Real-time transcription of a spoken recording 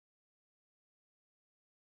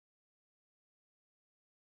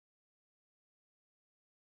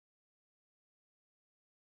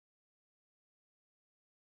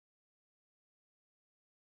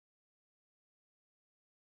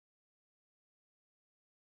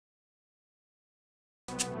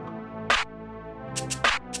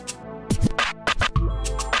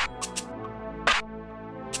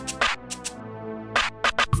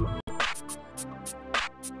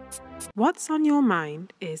What's on Your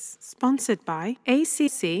Mind is sponsored by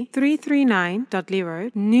ACC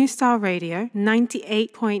 339.0, New Style Radio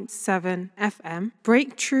 98.7 FM,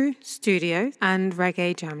 Breakthrough Studios, and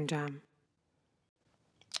Reggae Jam Jam.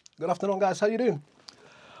 Good afternoon, guys. How you doing?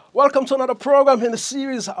 Welcome to another program in the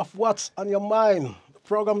series of What's on Your Mind. The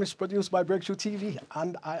program is produced by Breakthrough TV,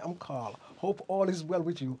 and I am Carl. Hope all is well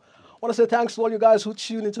with you. I want to say thanks to all you guys who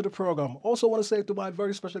tuned into the program. Also want to say to my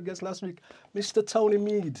very special guest last week, Mr. Tony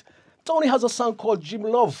Mead. Tony has a song called Jim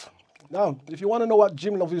Love. Now, if you want to know what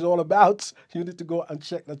Jim Love is all about, you need to go and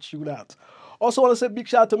check that tune out. Also want to say big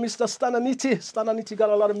shout out to Mr. Stananiti. Stananiti got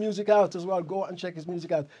a lot of music out as well. Go and check his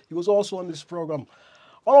music out. He was also on this program.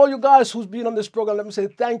 All you guys who's been on this program, let me say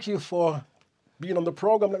thank you for being on the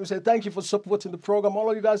program. Let me say thank you for supporting the program. All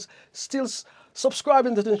of you guys still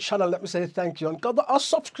subscribing to the channel, let me say thank you. And our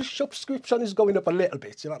subscription is going up a little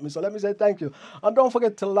bit, you know what I mean? So let me say thank you. And don't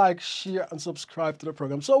forget to like, share, and subscribe to the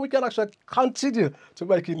program so we can actually continue to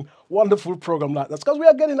making wonderful program like that. Because we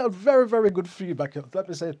are getting a very, very good feedback here. Let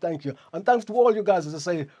me say thank you. And thanks to all you guys, as I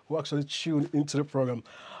say, who actually tune into the program.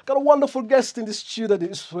 Got a wonderful guest in the studio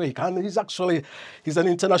this week, and he's an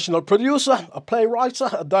international producer, a playwright,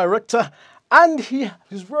 a director, and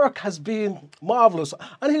his work has been marvelous.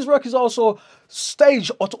 And his work is also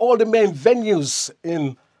staged at all the main venues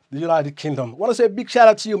in the United Kingdom. I want to say a big shout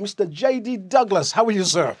out to you, Mr. J.D. Douglas. How are you,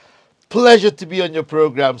 sir? Pleasure to be on your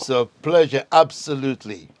program, sir. Pleasure,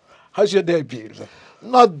 absolutely. How's your day been?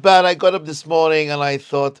 Not bad. I got up this morning and I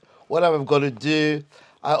thought, what have I got to do?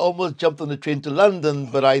 I almost jumped on the train to London,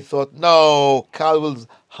 but I thought, no, Carl will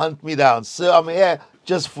hunt me down. So I'm here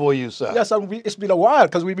just for you, sir. Yes, and it's been a while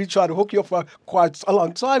because we've been trying to hook you up for quite a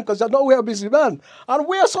long time because I know we're a busy man. And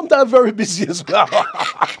we're sometimes very busy as well.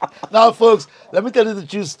 Now, folks, let me tell you the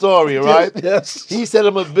true story, right? Yes. He said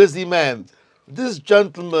I'm a busy man. This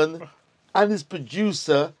gentleman and his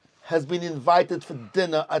producer has been invited for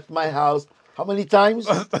dinner at my house. How many times?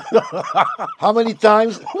 How many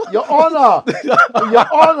times? Your Honor! Your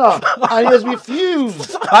Honor! And he has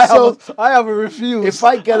refused. I have refused. If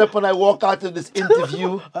I get up and I walk out of this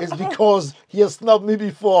interview, it's because he has snubbed me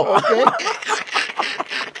before, okay?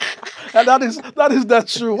 And that is not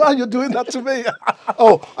true. Why are you doing that to me?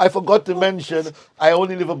 Oh, I forgot to mention, I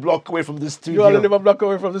only live a block away from the studio. You only live a block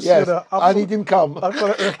away from the studio. And he didn't come.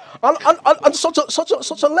 And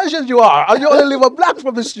such a legend you are. And you only live a block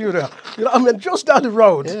from the studio. You know, I mean, just down the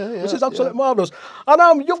road, which is absolutely marvelous.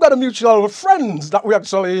 And you've got a mutual friend that we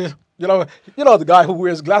actually, you know the guy who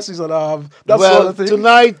wears glasses and that sort of thing.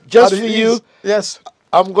 Tonight, just for you, yes,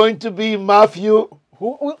 I'm going to be Matthew.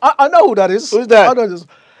 I know who that is. Who's that? I know this.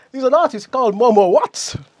 He's an artist called Momo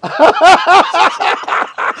Watts.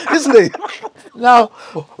 Isn't he? Now,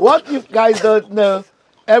 what you guys don't know,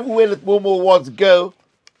 everywhere that Momo Watts go,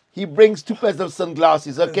 he brings 2 pairs of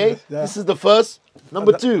sunglasses, okay? Yeah. This is the first.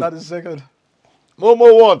 Number 2. That is second.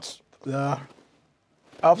 Momo Watts. Yeah.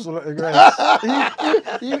 Absolutely great.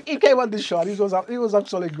 he came on this show. He was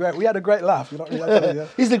actually great. We had a great laugh. You know, yeah.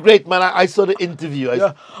 He's a great man. I saw the interview.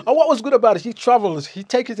 Yeah. And what was good about it, he travels. He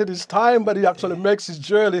takes it in his time, but he actually makes his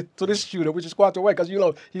journey to this studio, which is quite a way, because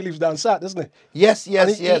he lives down south, doesn't he? Yes.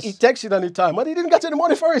 He takes it any time, but he didn't get any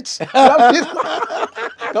money for it.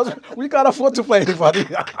 Because we can't afford to pay anybody.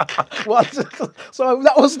 So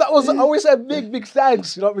that was I always say big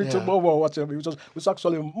thanks, you know, to Momo watching me, which was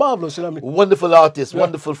actually marvelous, you know what I mean? Wonderful artist,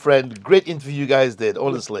 wonderful friend, great interview you guys did,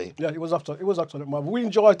 honestly. Yeah, it was actually marvelous. We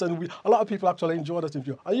enjoyed it, and a lot of people actually enjoyed that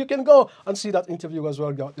interview. And you can go and see that interview as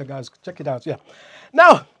well, you guys. Check it out. Yeah.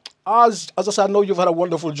 Now, as I said, I know you've had a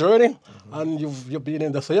wonderful journey, and you've been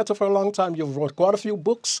in the theatre for a long time. You've wrote quite a few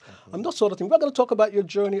books and that sort of thing. We're going to talk about your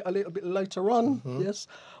journey a little bit later on. Yes.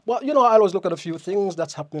 But you know, I always look at a few things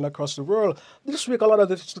that's happening across the world. This week, a lot of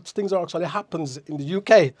the things are actually happens in the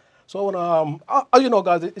UK. So I want to, you know,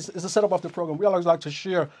 guys, it's the setup of the program. We always like to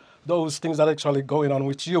share those things that are actually going on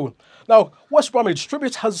with you. Now, West Bromwich,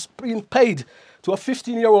 tribute has been paid to a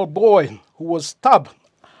 15-year-old boy who was stabbed.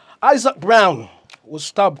 Isaac Brown was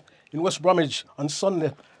stabbed in West Bromwich on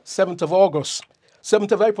Sunday, 7th of August.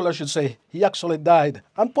 7th of April, I should say. He actually died.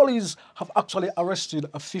 And police have actually arrested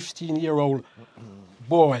a 15-year-old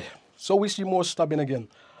boy. So we see more stabbing again.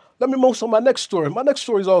 Let me move on to my next story. My next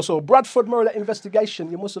story is also Bradford murder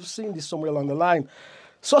investigation. You must have seen this somewhere along the line.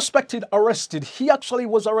 Suspected arrested. He actually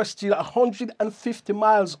was arrested 150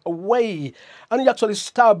 miles away. And he actually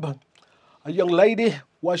stabbed a young lady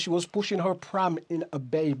while she was pushing her pram in a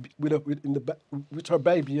baby, with her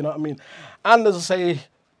baby, you know what I mean? And as I say,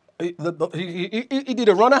 he did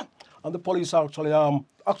a runner, and the police actually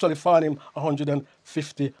found him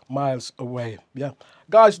 150 miles away. Yeah,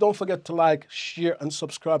 guys, don't forget to like, share, and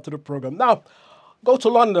subscribe to the program. Now, Go to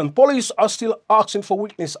London. Police are still asking for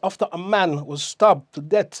witness after a man was stabbed to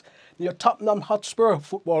death near Tottenham Hotspur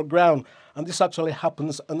football ground. And this actually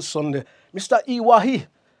happens on Sunday. Mr. Iwahi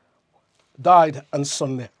died on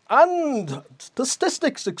Sunday. And the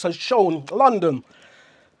statistics has shown London,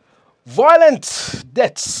 violent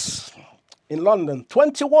deaths in London.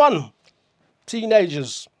 21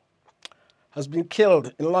 teenagers has been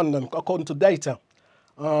killed in London, according to data,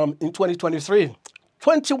 in 2023.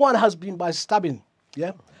 21 has been by stabbing,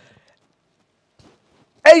 yeah?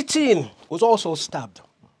 18 was also stabbed.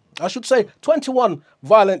 I should say 21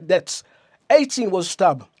 violent deaths. 18 was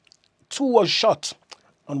stabbed, 2 was shot,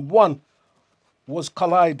 and 1 was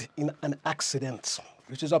collided in an accident,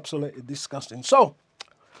 which is absolutely disgusting. So,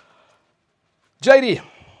 JD,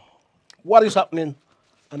 what is happening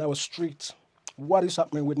on our streets? What is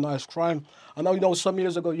happening with knife crime? I know, you know, some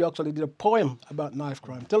years ago you actually did a poem about knife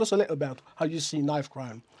crime. Tell us a little about how you see knife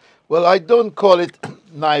crime. Well, I don't call it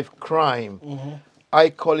knife crime. I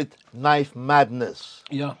call it knife madness.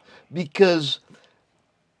 Yeah. Because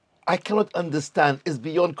I cannot understand. It's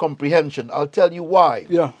beyond comprehension. I'll tell you why.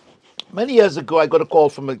 Yeah. Many years ago, I got a call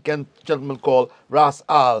from a gentleman called Ras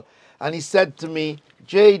Al, and he said to me,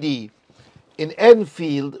 JD, in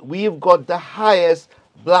Enfield, we've got the highest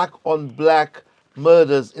black-on-black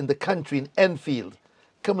murders in the country in Enfield.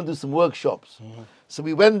 Come and do some workshops. So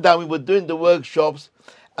we went down, we were doing the workshops,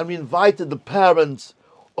 and we invited the parents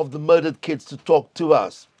of the murdered kids to talk to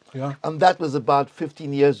us. Yeah. And that was about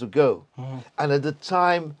 15 years ago. And at the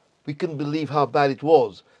time, we couldn't believe how bad it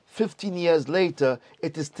was. 15 years later,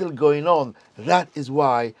 it is still going on. That is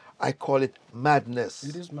why I call it madness.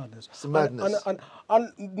 It is madness. It's madness.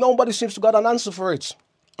 And nobody seems to got an answer for it.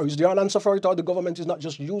 Or is there an answer for it, or the government is not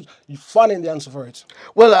just finding the answer for it?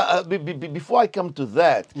 Well, before I come to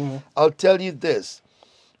that, I'll tell you this.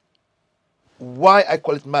 Why I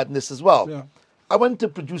call it madness as well. Yeah. I went to a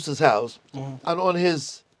producer's house, and on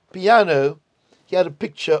his piano, he had a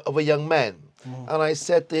picture of a young man. And I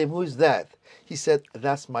said to him, who is that? He said,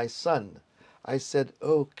 that's my son. I said,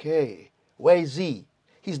 okay, where is he?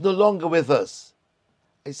 He's no longer with us.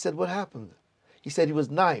 I said, what happened? He said he was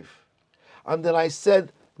knifed. And then I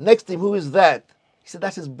said, next to him, who is that? He said,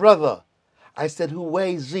 that's his brother. I said, where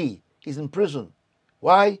is he? He's in prison.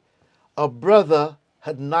 Why? A brother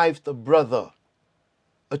had knifed a brother.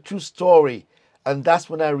 A true story. And that's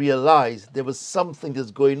when I realized there was something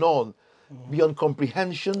that's going on beyond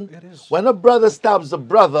comprehension. It is. When a brother stabs a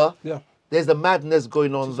brother, Yeah. there's a madness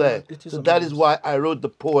going on there. So that is why I wrote the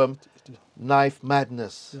poem, Knife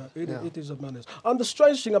Madness. Yeah, it is a madness. And the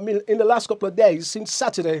strange thing, I mean, in the last couple of days, since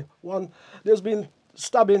Saturday, there's been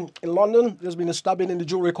stabbing in London, there's been a stabbing in the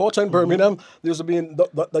Jewellery Quarter in Birmingham, there's been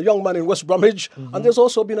the young man in West Bromwich, and there's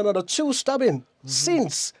also been another 2 stabbing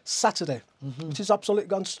since Saturday, which is absolutely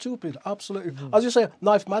gone stupid, absolutely. As you say,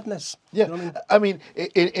 knife madness. Yeah, You know what I mean,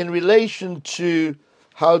 in relation to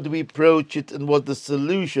how do we approach it and what the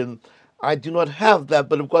solution, I do not have that,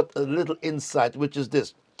 but I've got a little insight, which is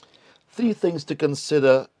this. 3 things to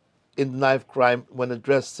consider in knife crime when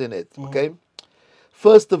addressing it, okay?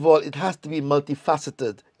 First of all, it has to be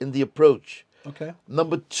multifaceted in the approach. Okay.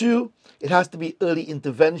 Number 2, it has to be early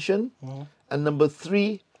intervention. And number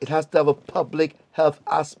 3, it has to have a public health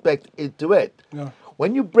aspect into it. Yeah.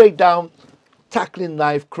 When you break down tackling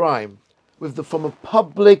knife crime from a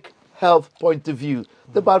public health point of view,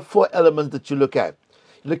 there are about 4 elements that you look at.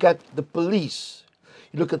 You look at the police,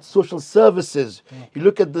 you look at social services, you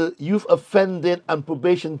look at the youth offending and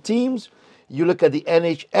probation teams, you look at the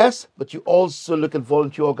NHS, but you also look at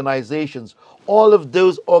volunteer organizations. All of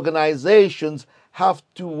those organizations have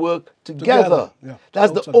to work together. Yeah,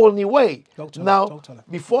 That's the only way. Now, Totally.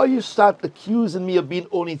 before you start accusing me of being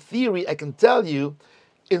only theory, I can tell you,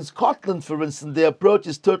 in Scotland, for instance, their approach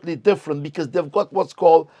is totally different because they've got what's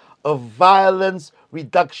called a violence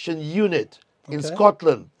reduction unit in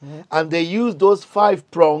Scotland. And they use those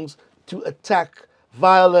 5 prongs to attack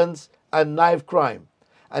violence and knife crime.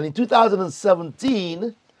 And in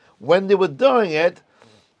 2017, when they were doing it,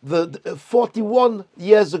 the 41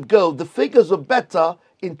 years ago, the figures were better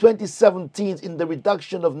in 2017 in the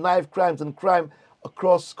reduction of knife crimes and crime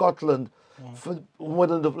across Scotland for more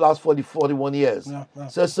than the last 41 years.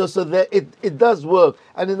 So it does work.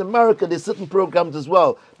 And in America, there's certain programs as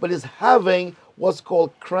well. But it's having what's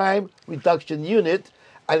called crime reduction unit,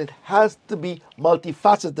 and it has to be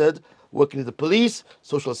multifaceted, working with the police,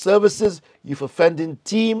 social services, youth offending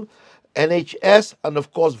team, NHS, and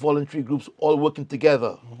of course voluntary groups all working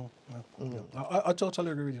together. I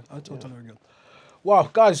totally agree with you. I totally agree. Wow,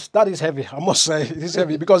 guys, that is heavy. I must say, it is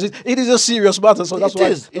heavy because it is a serious matter. So that's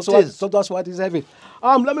why it is heavy.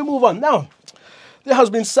 Let me move on now. There has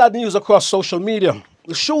been sad news across social media.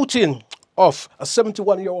 The shooting of a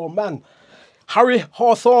 71-year-old man, Harry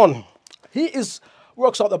Hawthorne.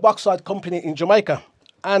 Works at the Backside Company in Jamaica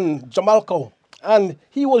and Jamalco. And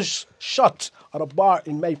he was shot at a bar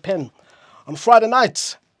in May Pen on Friday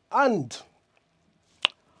night. And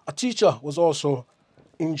a teacher was also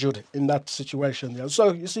injured in that situation. Yeah.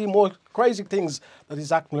 So you see more crazy things that is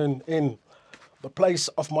happening in the place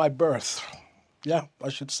of my birth. Yeah, I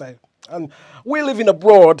should say. And we living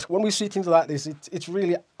abroad, when we see things like this, it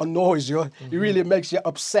really annoys you. It really makes you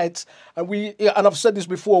upset. And I've said this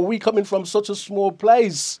before, we coming from such a small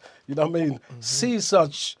place, you know what I mean, see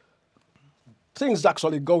such things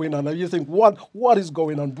actually going on. And you think, what is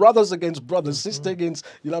going on? Brothers against brothers, sister against,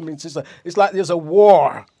 you know what I mean, sister. It's like there's a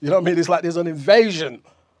war, you know what I mean? It's like there's an invasion,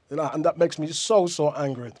 you know, and that makes me so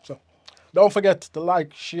angry. So don't forget to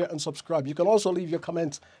like, share, and subscribe. You can also leave your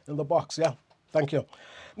comments in the box, yeah? Thank you.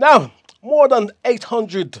 Now, more than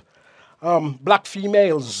 800 black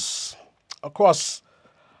females across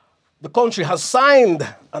the country has signed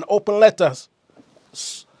an open letter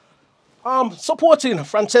supporting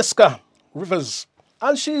Francesca Rivers.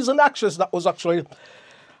 And she's an actress that was actually,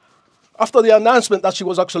 after the announcement that she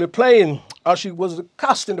was actually playing, she was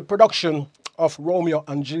cast in the production of Romeo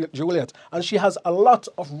and Juliet. And she has a lot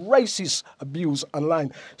of racist abuse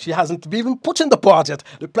online. She hasn't even put in the part yet.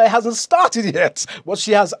 The play hasn't started yet. But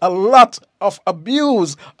she has a lot of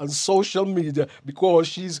abuse on social media because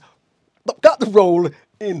she's got the role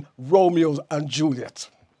in Romeo and Juliet.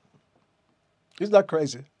 Isn't that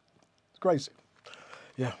crazy? It's crazy.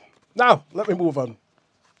 Yeah. Now, let me move on.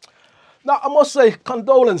 Now, I must say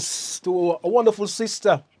condolence to a wonderful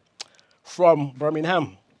sister from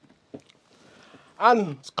Birmingham.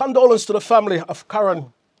 And condolence to the family of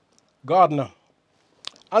Karen Gardner.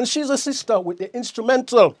 And she's a sister with the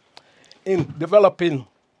instrumental in developing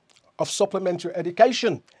of supplementary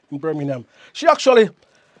education in Birmingham. She actually,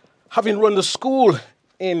 having run the school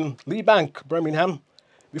in Lee Bank, Birmingham,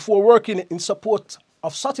 before working in support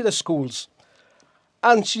of Saturday schools.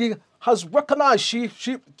 And she has recognized, she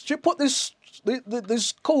put this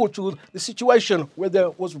school to the situation where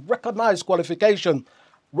there was recognized qualification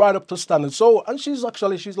right up to standard. So, and she's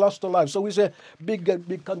lost her life. So we say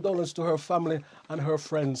big condolence to her family and her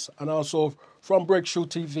friends, and also from Breakthrough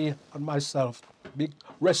TV and myself. Big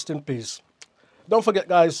rest in peace. Don't forget,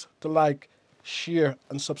 guys, to like, share,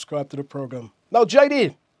 and subscribe to the program. Now,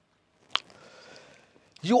 JD,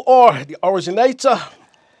 you are the originator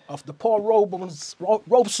of the Paul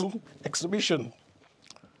Robeson exhibition.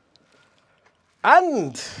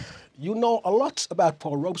 And you know a lot about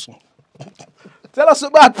Paul Robeson. Tell us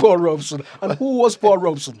about Paul Robeson, and who was Paul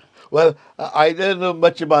Robeson? Well, I don't know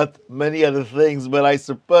much about many other things, but I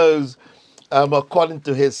suppose, according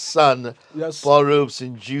to his son, Yes. Paul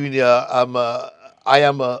Robeson Jr., I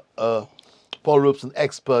am a Paul Robeson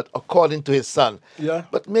expert, according to his son. Yeah.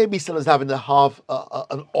 But maybe still is having an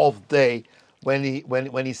off day when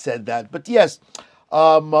he said that. But yes,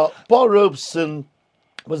 Paul Robeson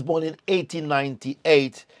was born in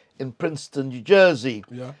 1898 in Princeton, New Jersey.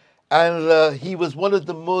 Yeah. And he was one of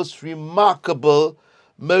the most remarkable,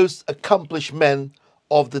 most accomplished men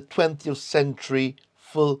of the 20th century,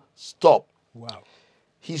 full stop. Wow.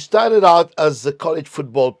 He started out as a college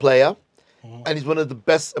football player, and he's one of the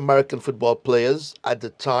best American football players at the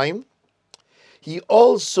time. He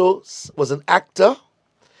also was an actor.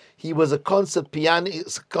 He was a concert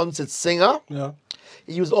pianist, concert singer. Yeah.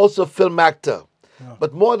 He was also a film actor. Yeah.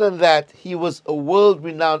 But more than that, he was a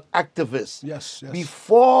world-renowned activist. Yes, yes.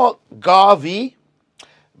 Before Garvey,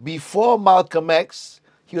 before Malcolm X,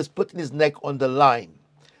 he was putting his neck on the line.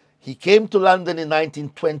 He came to London in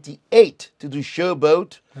 1928 to do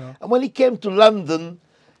Showboat. Yeah. And when he came to London,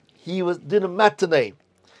 he was doing a matinee.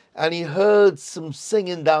 And he heard some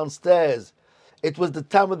singing downstairs. It was the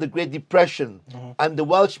time of the Great Depression, and the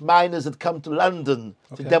Welsh miners had come to London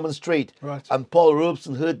to demonstrate. Right. And Paul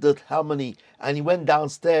Robeson heard that harmony, and he went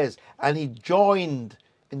downstairs, and he joined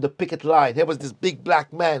in the picket line. There was this big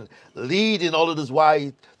black man leading all of those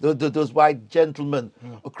white gentlemen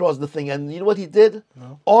across the thing. And you know what he did?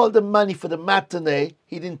 No. All the money for the matinee,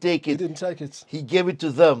 he didn't take it. He didn't take it. He gave it to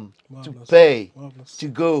them Marvelous. to pay, Marvelous. to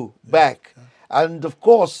go back. Yeah. And of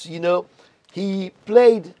course, you know, he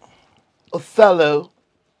played Othello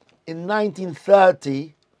in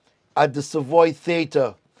 1930 at the Savoy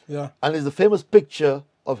Theatre. Yeah. And there's a famous picture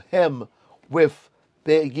of him with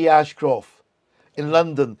Peggy Ashcroft in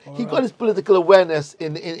London. He got his political awareness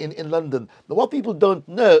in London. Now, what people don't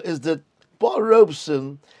know is that Paul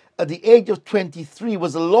Robeson, at the age of 23,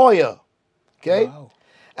 was a lawyer. Okay? Wow.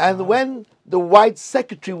 And when the white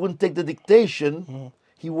secretary wouldn't take the dictation,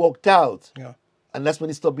 he walked out. Yeah. and that's when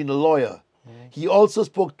he stopped being a lawyer. He also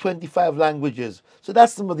spoke 25 languages. So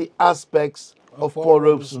that's some of the aspects of Paul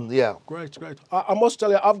Robeson. Yeah. Great, great. I must tell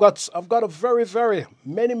you, I've got a very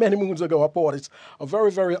many moons ago. I bought it.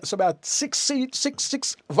 It's about six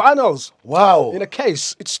vinyls. Wow. In a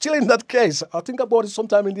case. It's still in that case. I think I bought it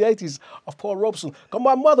sometime in the 80s of Paul Robeson. Because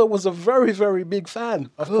my mother was a very big fan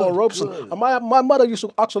of Paul Robeson. Good. And my mother used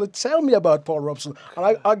to actually tell me about Paul Robeson.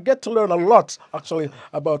 And I get to learn a lot actually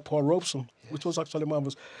about Paul Robeson, which was actually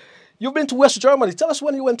marvelous. You've been to West Germany. Tell us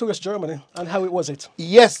when you went to West Germany and how it was it.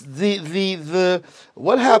 Yes, the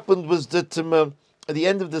what happened was that at the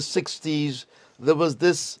end of the 60s, there was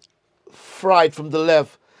this fright from the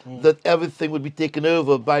left that everything would be taken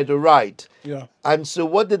over by the right. Yeah. And so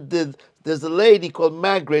what they did, there's a lady called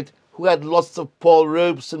Margaret who had lots of Paul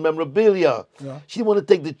Robeson memorabilia. Yeah. She didn't want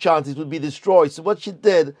to take the chance it would be destroyed. So what she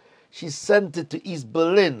did, she sent it to East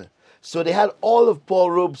Berlin. So they had all of Paul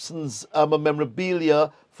Robeson's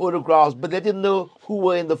memorabilia, photographs, but they didn't know who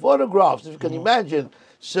were in the photographs, if you can imagine.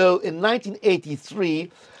 So in 1983,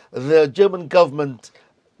 the German government,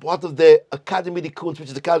 part of their Academy de Kunst, which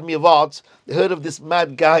is the Academy of Arts, they heard of this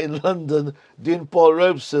mad guy in London doing Paul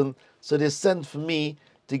Robeson, so they sent for me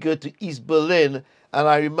to go to East Berlin. And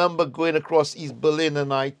I remember going across East Berlin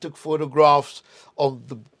and I took photographs of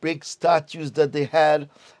the big statues that they had.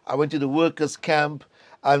 I went to the workers' camp.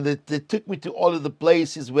 And they took me to all of the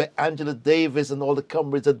places where Angela Davis and all the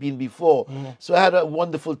comrades had been before. So I had a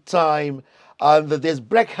wonderful time. And there's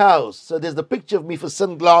Breck House. So there's the picture of me for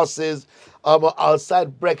sunglasses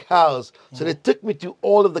outside Breck House. So they took me to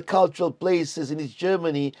all of the cultural places in East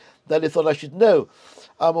Germany that they thought I should know.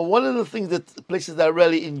 One of the places that I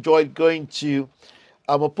really enjoyed going to,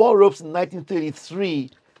 Paul Robeson in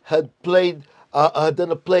 1933 had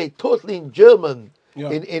done a play totally in German. Yeah.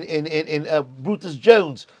 In Brutus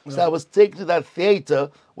Jones. So I was taken to that theater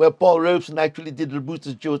where Paul Robeson actually did the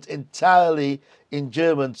Brutus Jones entirely in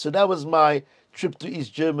German. So that was my trip to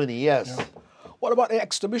East Germany, yes. Yeah. What about the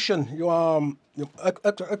exhibition? You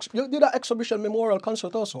did an exhibition memorial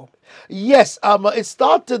concert also? Yes, it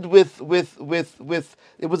started with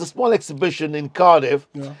it was a small exhibition in Cardiff.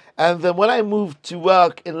 Yeah. And then when I moved to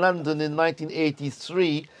work in London in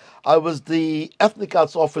 1983, I was the ethnic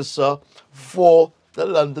arts officer for the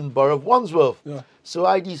London Borough of Wandsworth. Yeah. So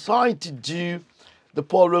I decided to do the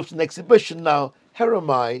Paul Robeson exhibition. Now, here am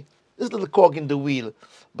I, this little cog in the wheel.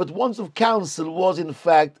 But Wandsworth Council was in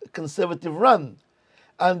fact a conservative run.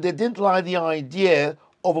 And they didn't like the idea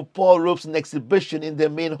of a Paul Robeson exhibition in their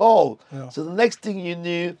main hall. Yeah. So the next thing you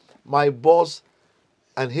knew, my boss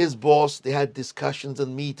and his boss, they had discussions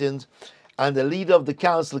and meetings. And the leader of the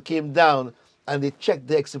council came down and they checked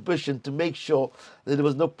the exhibition to make sure that there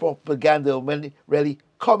was no propaganda or any really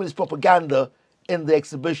communist propaganda in the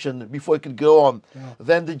exhibition before it could go on. Yeah.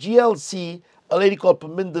 Then the GLC, a lady called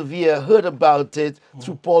Paminda Veer, heard about it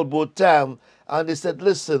through Paul Botam, and they said,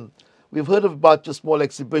 listen, we've heard about your small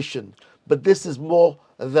exhibition, but this is more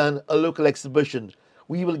than a local exhibition.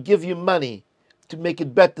 We will give you money to make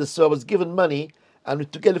it better. So I was given money, and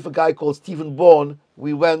together with a guy called Stephen Bourne,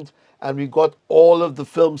 we went and we got all of the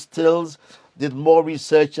film stills, did more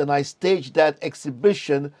research, and I staged that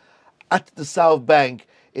exhibition at the South Bank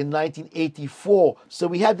in 1984. So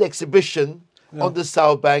we had the exhibition on the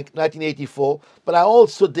South Bank, 1984, but I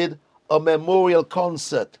also did a memorial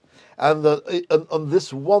concert. And on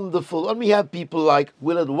this wonderful, and we had people like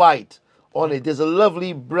Willard White on it. There's a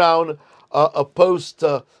lovely brown a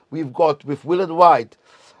poster we've got with Willard White,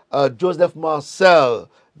 Joseph Marcel,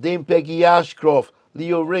 Dame Peggy Ashcroft,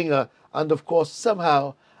 Leo Ringer, and of course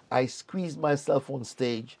somehow I squeezed myself on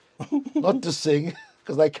stage, not to sing,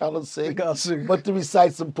 because I cannot sing, but to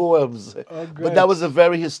recite some poems. Oh, but that was a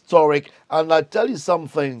very historic, and I'll tell you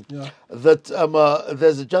something, that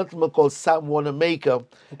there's a gentleman called Sam Wanamaker,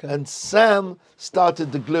 and Sam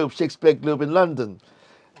started the Globe, Shakespeare Globe in London.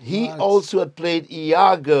 He also had played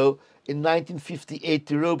Iago in 1958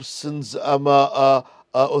 to Robeson's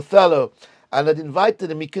Othello, and I'd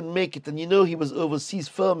invited him. He couldn't make it, and you know he was overseas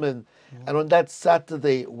filming. And on that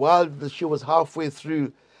Saturday, while the show was halfway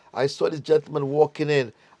through, I saw this gentleman walking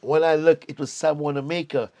in. When I looked, it was Sam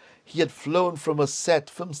Wanamaker. He had flown from a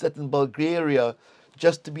film set in Bulgaria,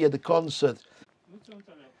 just to be at the concert.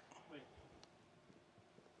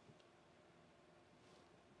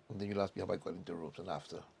 And then you'll ask me how I got into Robeson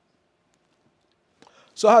after.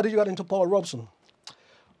 So how did you get into Paul Robeson?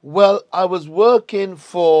 Well, I was working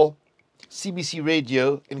for CBC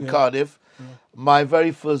Radio in Cardiff. My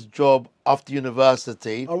very first job after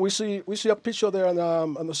university. And we see a picture there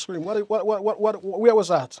on the screen. Where was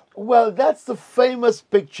that? Well, that's the famous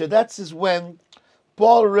picture. That is when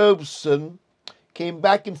Paul Robeson came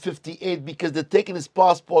back in 58 because they'd taken his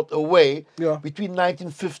passport away. Yeah. Between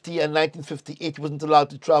 1950 and 1958, he wasn't allowed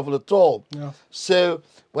to travel at all. Yeah. So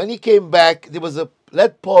when he came back, there was a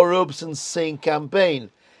Let Paul Robeson Sing campaign.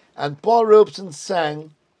 And Paul Robeson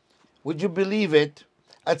sang, would you believe it,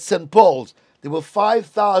 at St. Paul's. There were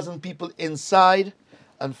 5,000 people inside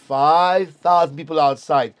and 5,000 people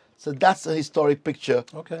outside. So that's a historic picture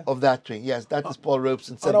of that thing. Yes, that is Paul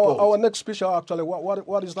Robeson, St. Paul's. Our next picture, actually,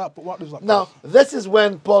 what is that? What is that? Now, this is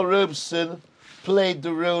when Paul Robeson played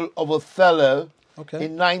the role of Othello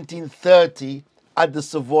in 1930 at the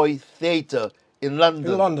Savoy Theatre in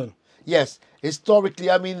London. In London? Yes.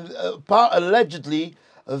 Historically, I mean, allegedly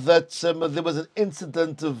that there was an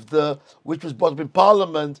incident which was brought up in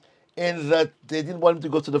Parliament in that they didn't want him to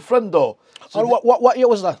go to the front door. So and what year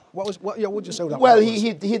was that? What year would you say that? Well, was?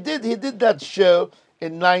 he did that show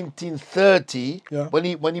in 1930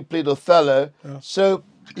 when he played Othello. Yeah. So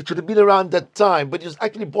it should have been around that time, but it was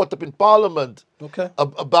actually brought up in Parliament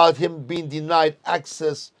about him being denied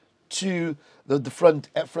access to the front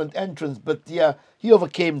entrance. But yeah, he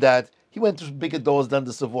overcame that. He went to bigger doors than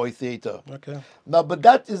the Savoy Theatre. Okay. Now, but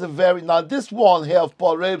that is this one here of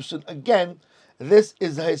Paul Robeson, again, this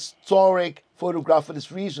is a historic photograph for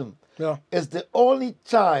this reason. Yeah. It's the only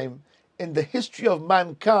time in the history of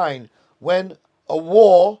mankind when a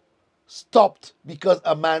war stopped because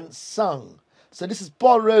a man sung. So this is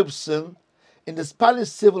Paul Robeson in the Spanish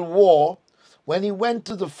Civil War when he went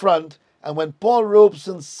to the front, and when Paul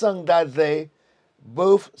Robeson sung that day,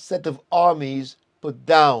 both set of armies put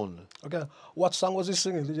down. Okay. What song was he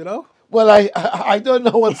singing? Did you know? Well, I don't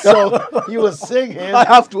know what song he was singing. I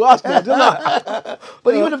have to ask you, didn't I?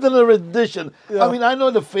 But he would have done a rendition. Yeah. I mean, I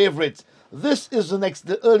know the favorites. This is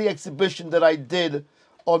the early exhibition that I did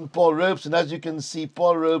on Paul Robeson. As you can see,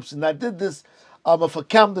 Paul Robeson. I did this for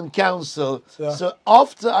Camden Council. Yeah. So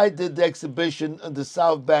after I did the exhibition on the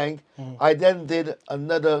South Bank, I then did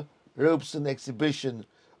another Robeson exhibition,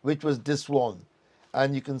 which was this one.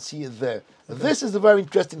 And you can see it there. Okay. This is a very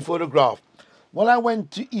interesting photograph. When I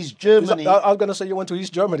went to East Germany... I was going to say you went to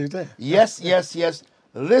East Germany, didn't you? Yes, yes, yes.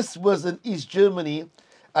 This was in East Germany.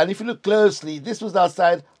 And if you look closely, this was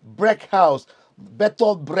outside Brecht House.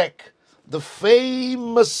 Bertolt Brecht, the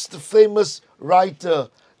famous writer,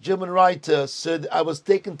 German writer, said I was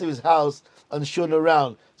taken to his house and shown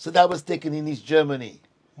around. So that was taken in East Germany.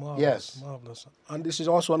 Marvelous, yes. Marvelous. And this is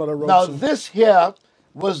also another Robeson. Now this here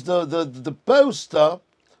was the poster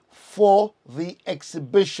for the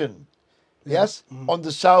exhibition. Yes, on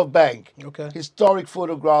the South Bank. Okay. Historic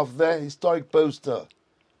photograph there, historic poster.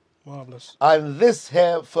 Marvelous. And this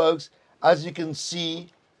here, folks, as you can see,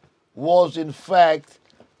 was in fact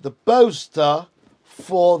the poster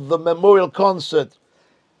for the memorial concert.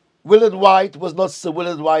 Willard White was not Sir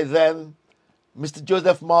Willard White then. Mr.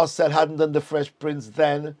 Joseph Marcel hadn't done the Fresh Prince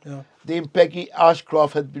then. Yeah. Dame Peggy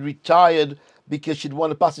Ashcroft had been retired because she'd won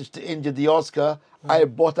a passage to India, the Oscar. I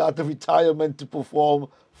bought out of retirement to perform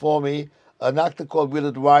for me. An actor called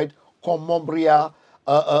Willard White, Comombria,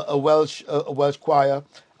 a Welsh choir.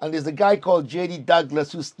 And there's a guy called J.D.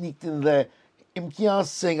 Douglas who sneaked in there. Him can't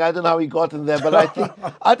sing. I don't know how he got in there, but I think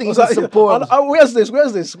he can support. Where's this?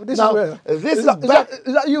 This now, is where? This is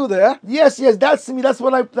that you there? Yes, that's me. That's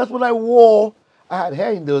what I wore. I had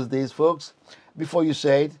hair in those days, folks. Before you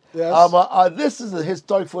say it. Yes. This is a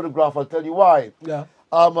historic photograph. I'll tell you why. Yeah.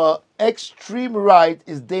 Extreme right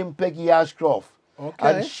is Dame Peggy Ashcroft.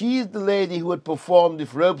 Okay. And she's the lady who had performed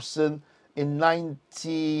with Robeson in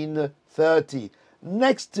 1930.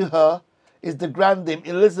 Next to her is the grand dame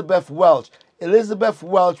Elizabeth Welch. Elizabeth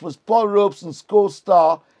Welch was Paul Robeson's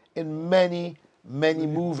co-star in many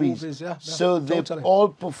movies. Yeah, so they've totally. all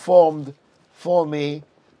performed for me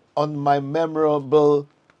on my memorable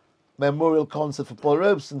memorial concert for Paul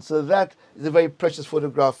Robeson. So that is a very precious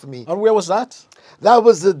photograph for me. And where was that? That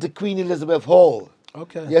was the Queen Elizabeth Hall.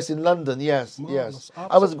 Okay. Yes, in London. Yes, Marvelous. yes.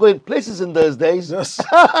 I was going places in those days. Yes.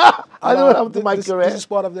 I don't know what happened to my career. This is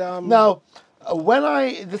part of the... Now,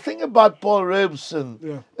 the thing about Paul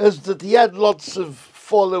Robeson is that he had lots of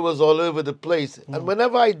followers all over the place. And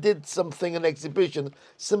whenever I did something, an exhibition,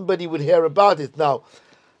 somebody would hear about it. Now,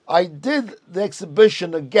 I did the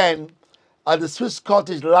exhibition again at the Swiss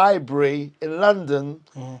Cottage Library in London.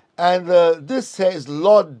 And this here is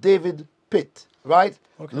Lord David Pitt, right?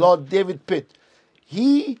 Okay. Lord David Pitt.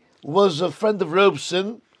 He was a friend of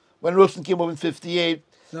Robeson when Robeson came over in 58.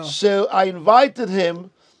 No. So I invited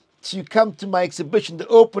him to come to my exhibition, the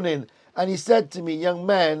opening. And he said to me, young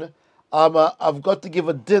man, I've got to give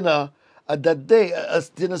a dinner that day, a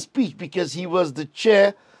dinner speech, because he was the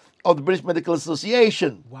chair of the British Medical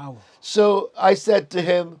Association. Wow. So I said to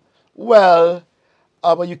him, well,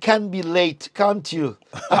 but you can be late, can't you?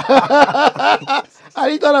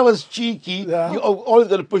 And he thought I was cheeky. Yeah. You always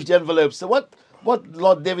got to push the envelope. So what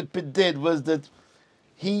Lord David Pitt did was that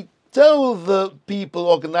he told the people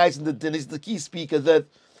organizing the dinner, he's the key speaker, that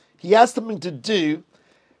he has something to do.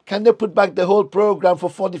 Can they put back the whole program for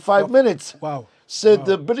 45 minutes? Wow. So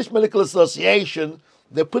the British Medical Association,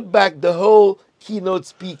 they put back the whole keynote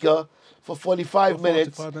speaker for 45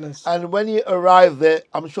 minutes. 45 minutes. And when he arrived there,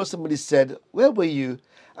 I'm sure somebody said, "Where were you?"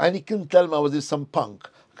 And he couldn't tell him I was with some punk.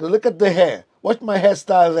 'Cause look at the hair. Watch my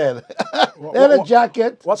hairstyle then. Then a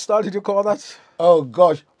jacket. What style did you call that? Oh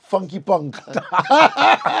gosh, funky punk.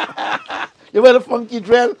 You wear the funky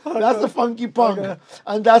dread? That's the funky punk. Okay.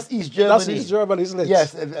 And that's East Germany. That's East Germany, isn't it?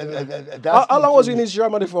 Yes. How long was you in East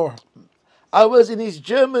Germany for? I was in East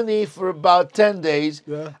Germany for about 10 days.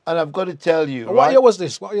 Yeah. And I've got to tell you, What year was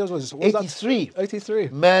this? What year was this? Was 83. 83.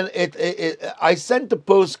 Man, I sent a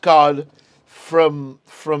postcard from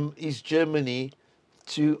East Germany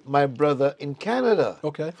to my brother in Canada.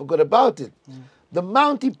 Okay. Forgot about it. The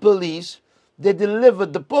Mountie police, they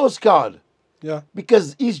delivered the postcard. Yeah.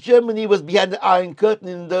 Because East Germany was behind the Iron Curtain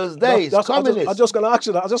in those days. Communist. I'm just going to ask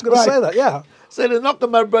you that. I was just going to say that, yeah. So they knocked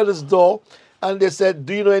on my brother's door and they said,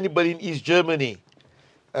 "Do you know anybody in East Germany?"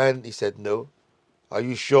 And he said, "No." "Are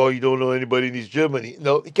you sure you don't know anybody in East Germany?"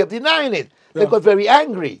 No, he kept denying it. They got very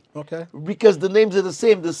angry. Okay. Because the names are the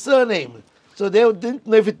same, the surname. So they didn't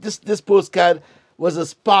know if this postcard was a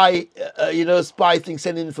spy, spy thing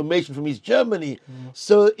sending information from East Germany.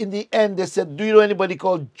 So in the end, they said, "Do you know anybody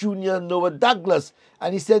called Junior Noah Douglas?"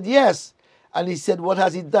 And he said, "Yes." And he said, "What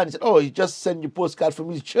has he done?" He said, "Oh, he just sent you postcard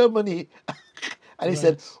from East Germany." And he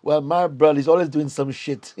said, "Well, my brother is always doing some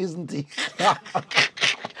shit, isn't he?"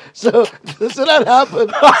 So that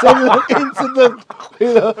happened. So an incident,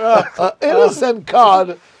 innocent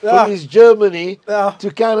card from East Germany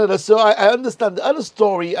to Canada. So I understand. The other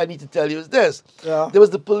story I need to tell you is this. Yeah. There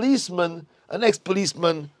was the policeman, an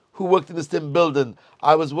ex-policeman who worked in the same building.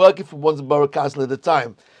 I was working for Wandsboro Castle at the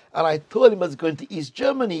time. And I told him I was going to East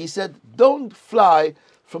Germany. He said, "Don't fly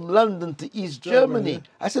from London to East Germany."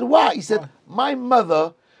 I said, "Why?" He said, "My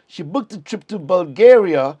mother, she booked a trip to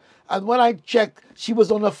Bulgaria, and when I checked, she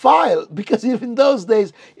was on a file." Because even in those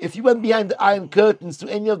days, if you went behind the Iron Curtains to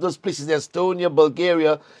any of those places, Estonia,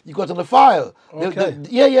 Bulgaria, you got on a file. Okay.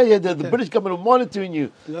 The British government were monitoring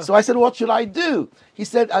you. Yeah. So I said, "What should I do?" He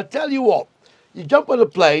said, "I'll tell you what. You jump on a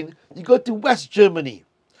plane, you go to West Germany.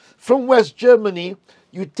 From West Germany,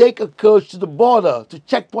 you take a coach to the border, to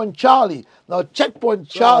Checkpoint Charlie. Now, Checkpoint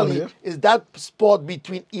Charlie is that spot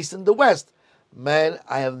between East and the West." Man,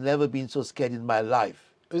 I have never been so scared in my life.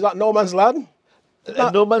 Is that no man's land?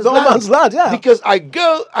 No man's land, yeah. Because I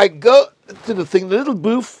go to the thing, the little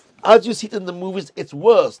booth, as you see it in the movies, it's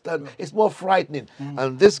worse. It's more frightening.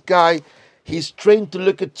 And this guy, he's trained to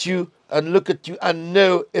look at you and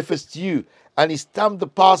know if it's you. And he stamped the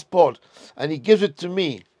passport and he gives it to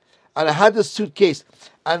me. And I had a suitcase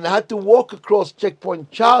and I had to walk across Checkpoint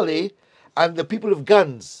Charlie and the people with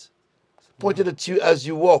guns pointed at you as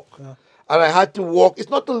you walk. Yeah. And I had to walk. It's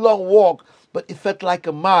not a long walk, but it felt like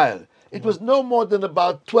a mile. It was no more than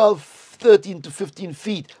about 12, 13 to 15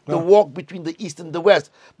 feet, the walk between the East and the West.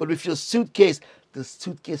 But with your suitcase, the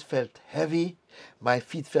suitcase felt heavy. My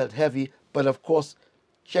feet felt heavy. But of course,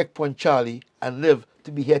 Checkpoint Charlie and live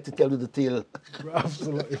to be here to tell you the tale.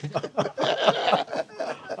 Absolutely.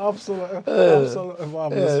 Absolutely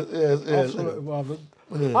marvelous. Yes. Absolutely marvelous.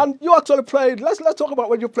 And you actually played, let's talk about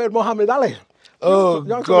when you played Muhammad Ali. Oh,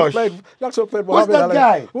 you gosh. You actually played What's Muhammad that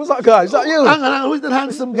Ali. guy? Who's that guy? Is that you? Hang on, who's that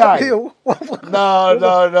handsome guy? You? No.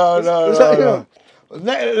 Is that you?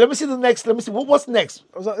 Let me see the next. Let me see. What's next?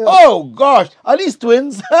 That you? Oh, gosh. Are these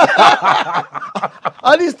twins?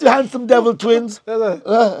 Are these two handsome devil twins?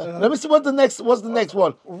 Let me see what's the next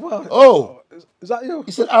one. Well, Oh. Is that you?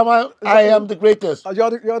 He said, I am the greatest. You're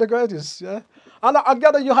the greatest, yeah? And I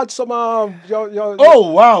gather you had some,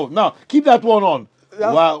 Oh, wow. Now, keep that one on.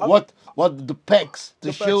 Yeah, wow. What the pecs,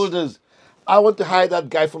 the shoulders. I want to hire that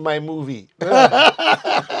guy for my movie. Yeah.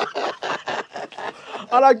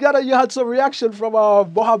 And I gather you had some reaction from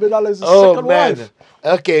Muhammad Ali's second wife.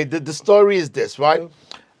 Okay, the story is this, right?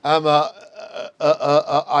 I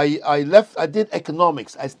left, I did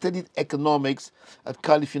economics. I studied economics at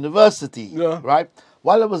Cardiff University, right?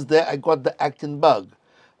 While I was there, I got the acting bug.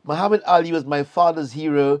 Muhammad Ali was my father's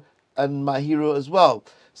hero and my hero as well.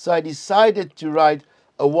 So I decided to write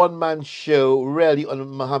a one-man show really on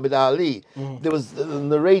Muhammad Ali. There was a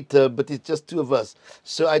narrator, but it's just two of us.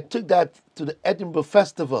 So I took that to the Edinburgh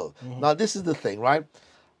Festival. Now, this is the thing, right?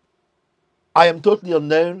 I am totally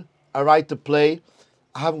unknown. I write the play.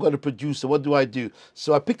 I haven't got a producer. What do?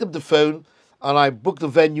 So I picked up the phone and I booked the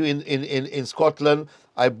venue in Scotland.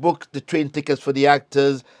 I booked the train tickets for the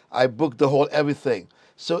actors. I booked the whole everything.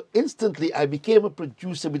 So instantly, I became a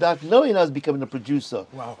producer without knowing I was becoming a producer.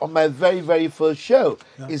 Wow. On my very, very first show.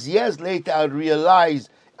 Yeah. Is years later I realized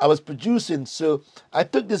I was producing. So I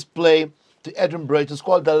took this play to Edinburgh. It was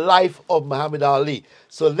called The Life of Muhammad Ali.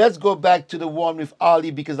 So let's go back to the one with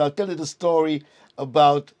Ali, because I'll tell you the story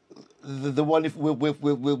about the one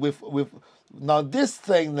with now this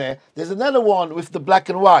thing there. There's another one with the black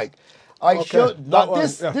and white. I showed now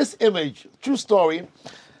this image, true story.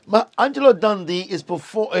 Angelo Dundee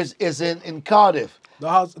is in Cardiff.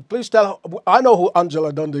 Please tell her, I know who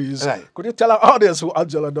Angela Dundee is. Right. Could you tell our audience who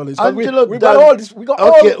Angela Dundee is? We got all this. We got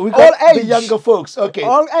all age. The younger folks. Okay.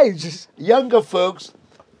 All ages. Younger folks.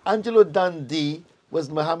 Angelo Dundee was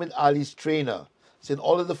Muhammad Ali's trainer. So in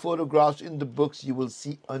all of the photographs in the books, you will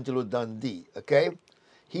see Angelo Dundee. Okay.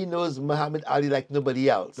 He knows Muhammad Ali like nobody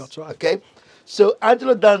else. That's right. Okay. So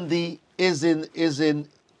Angelo Dundee Angelo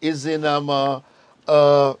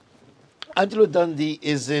Dundee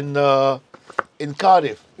is in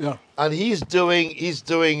Cardiff. Yeah. And he's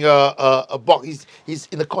doing a box. He's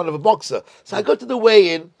in the corner of a boxer. So I go to the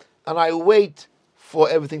weigh-in and I wait for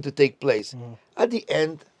everything to take place. At the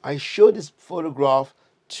end, I show this photograph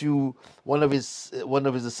to one of his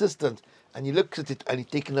assistants, and he looks at it and he's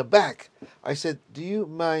taken aback. I said, "Do you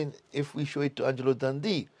mind if we show it to Angelo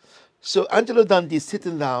Dundee?" So Angelo Dundee is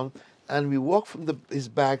sitting down, and we walk from his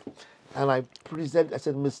back, and I present. I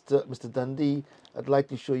said, "Mr. Dundee, I'd like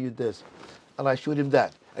to show you this," and I showed him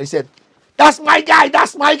that, and he said, "That's my guy.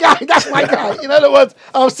 That's my guy. That's my guy." In other words,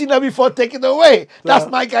 I've seen that before. Take it away. That's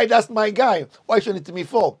my guy. That's my guy. Why showing it to me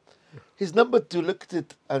for? His number two looked at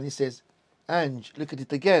it and he says, "Ange, look at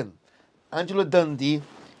it again." Angelo Dundee,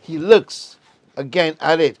 he looks again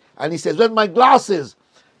at it and he says, "Where's my glasses?"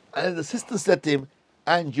 And the assistant said to him,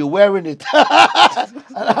 "Ange, you're wearing it."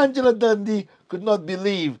 And Angelo Dundee could not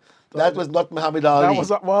believe that was not Muhammad Ali. That was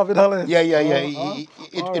not Muhammad Ali. Yeah.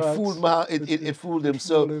 It fooled it fooled him.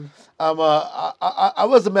 So I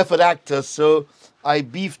was a method actor, so I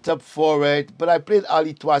beefed up for it. But I played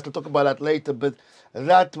Ali twice. I'll talk about that later. But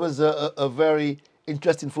that was a very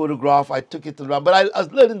interesting photograph. I took it around. But I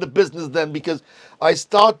was learning the business then, because I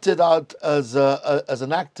started out as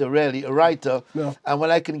an actor, really, a writer. Yeah. And when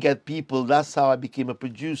I can get people, that's how I became a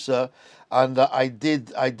producer. And I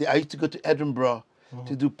used to go to Edinburgh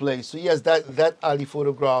to do plays. So yes, that Ali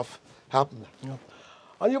photograph happened. Yeah.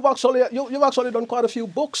 And you've actually done quite a few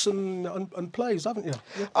books and plays, haven't you?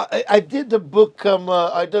 Yeah. I did the book.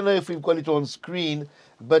 I don't know if we've got it on screen,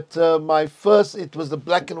 but my first, it was the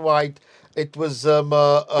black and white. It was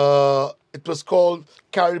called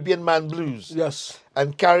Caribbean Man Blues. Yes.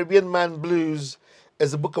 And Caribbean Man Blues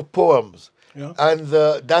is a book of poems. Yeah. And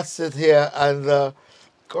that's it here. And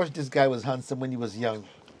gosh, this guy was handsome when he was young.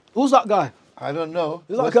 Who's that guy? I don't know.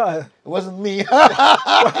 Who's that guy? It wasn't me.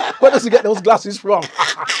 Where does he get those glasses from?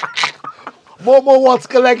 Momo Watts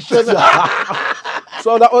collection.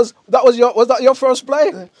 So was that your first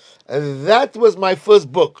play? That was my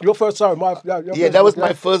first book. Your first, sorry, that was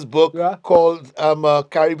my first book called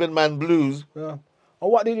Caribbean Man Blues. Yeah.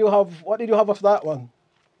 And what did you have of that one?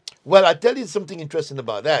 Well, I'll tell you something interesting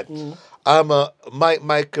about that.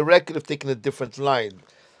 My career could have taken a different line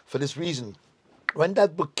for this reason. When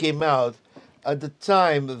that book came out, at the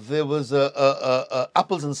time there was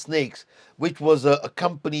Apples and Snakes, which was a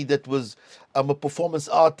company that was a performance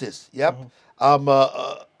artist. Yep.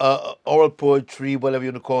 Oral poetry, whatever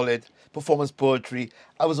you want to call it, performance poetry.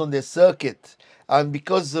 I was on their circuit, and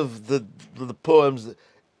because of the poems,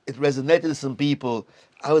 it resonated with some people.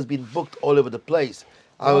 I was being booked all over the place.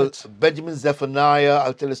 I was Benjamin Zephaniah.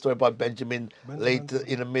 I'll tell a story about Benjamin later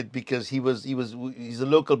in a minute, because he's a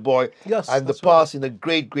local boy. Yes, and the passing, a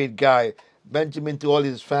great guy. Benjamin, to all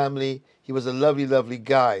his family, he was a lovely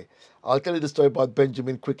guy. I'll tell you the story about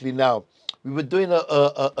Benjamin quickly now. We were doing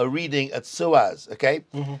a reading at SOAS, okay?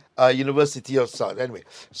 University of South. Anyway,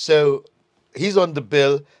 so he's on the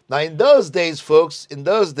bill. Now, in those days, folks,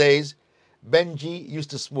 Benji used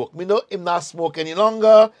to smoke. We know him not smoke any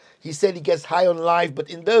longer. He said he gets high on life, but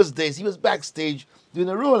in those days, he was backstage doing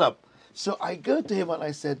a roll-up. So I go to him and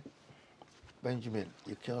I said, "Benjamin,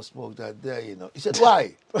 you can't smoke that there, you know." He said,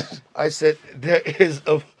 "Why?" I said, "There is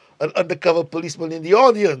an undercover policeman in the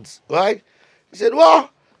audience, right?" He said, "Well,"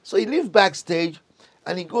 so he leaves backstage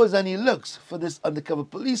and he goes and he looks for this undercover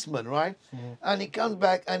policeman, right? And he comes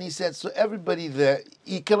back and he said, so everybody there,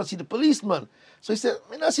 he cannot see the policeman. So he said,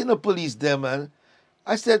 "I not see no police there, man."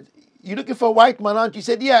 I said, "You looking for a white man, aren't you?" He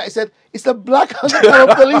said, "Yeah." I said, "It's a black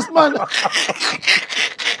undercover policeman."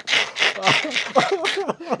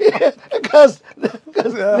 because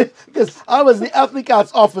Yeah. I was the ethnic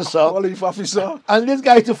arts officer. Police officer. And this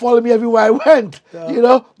guy used to follow me everywhere I went, Yeah. you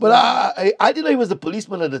know. But I didn't know he was a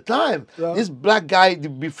policeman at the time. Yeah. This black guy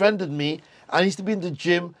befriended me, and he used to be in the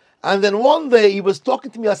gym. And then one day he was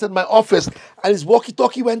talking to me outside my office, and his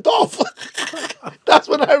walkie-talkie went off. That's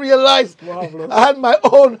when I realized Marvelous. I had my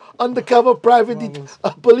own undercover private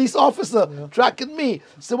police officer tracking me.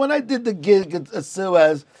 So when I did the gig at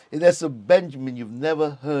SOAS, there's a Benjamin, you've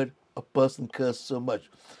never heard a person curse so much.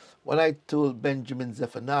 When I told Benjamin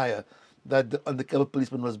Zephaniah that the undercover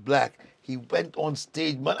policeman was black, he went on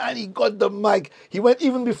stage, man, and he got the mic. He went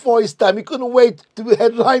even before his time. He couldn't wait to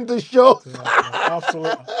headline the show.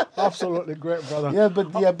 Absolutely great, brother. Yeah,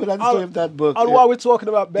 but I just gave that book. And yeah. while we're talking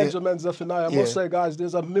about Benjamin Zephaniah, I must say, guys,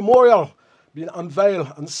 there's a memorial being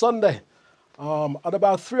unveiled on Sunday at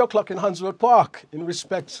about 3 o'clock in Hanswood Park in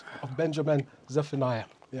respect of Benjamin Zephaniah.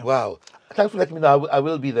 Yeah. Wow. Thanks for letting me know. I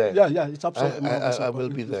will be there. Yeah, it's absolutely marvelous. I will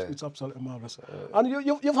be there. It's absolutely marvelous. And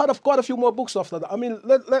you've had quite a few more books after that. I mean,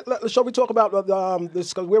 shall we talk about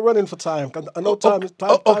this? Because we're running for time. I know time is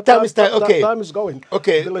time. Okay. Time is going.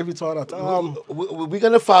 Okay. Believe it or not. We're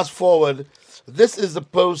going to fast forward. This is the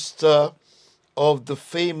poster of the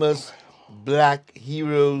famous black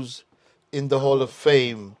heroes in the Hall of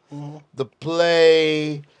Fame. Mm-hmm. The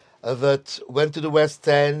play that went to the West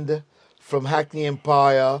End from Hackney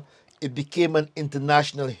Empire. It became an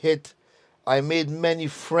international hit. I made many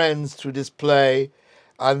friends through this play,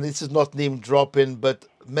 and this is not name dropping, but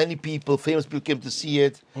many people, famous people, came to see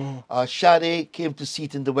it. Sade came to see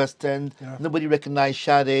it in the West End. Yeah. Nobody recognized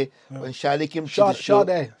Sade. When Sade came to the show,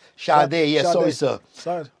 Sade. yes, sorry, sir.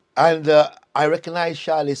 Sorry. And I recognized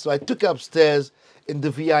Sade, so I took her upstairs in the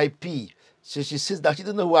VIP. So she sits down. She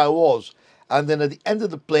didn't know who I was. And then at the end of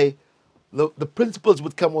the play, the principals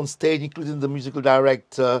would come on stage, including the musical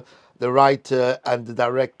director, the writer, and the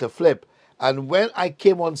director, Flip. And when I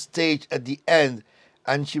came on stage at the end,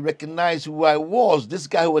 and she recognized who I was, this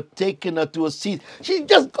guy who had taken her to a seat, she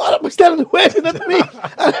just got up and started waving at me.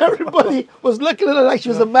 And everybody was looking at her like she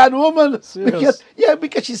was a mad woman. Because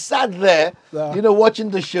she sat there, watching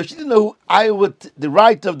the show. She didn't know who the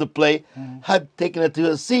writer of the play, had taken her to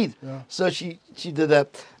her seat. Yeah. So she did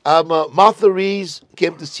that. Martha Rees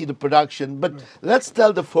came to see the production. But let's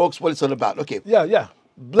tell the folks what it's all about. Okay. Yeah.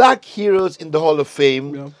 Black Heroes in the Hall of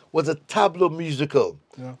Fame was a tableau musical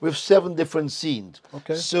with 7 different scenes.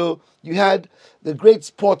 Okay. So you had the great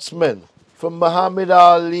sportsmen from Muhammad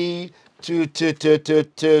Ali to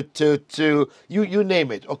you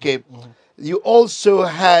name it. Okay. You also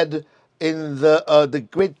had in the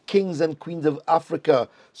great kings and queens of Africa.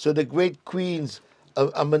 So the great queens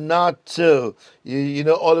of Aminato, you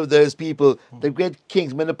know all of those people. The great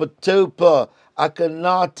kings, Menepatopa,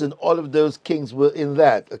 Akhenaten, all of those kings were in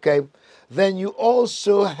that, okay? Then you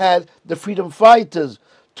also had the freedom fighters,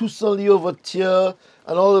 Toussaint Louverture,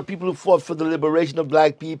 and all the people who fought for the liberation of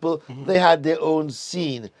black people. They had their own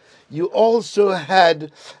scene. You also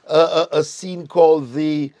had a scene called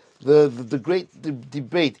the Great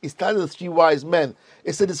Debate. It started with 3 wise men.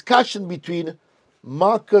 It's a discussion between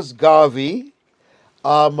Marcus Garvey,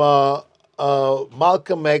 Malcolm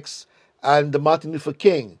X, and Martin Luther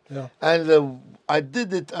King. Yeah. And I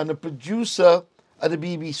did it, and a producer at the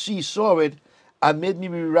BBC saw it and made me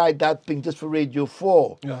rewrite that thing just for Radio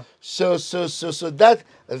 4. Yeah. So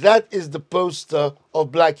that is the poster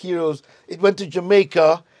of Black Heroes. It went to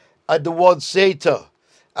Jamaica at the Ward Theatre.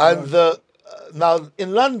 And now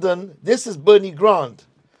in London, this is Bernie Grant.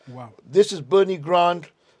 Wow. This is Bernie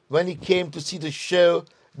Grant when he came to see the show,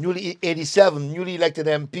 newly 87, newly elected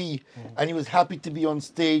MP, and he was happy to be on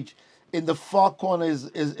stage. In the far corner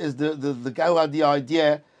is the guy who had the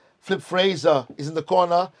idea. Flip Fraser is in the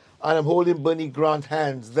corner, and I'm holding Bernie Grant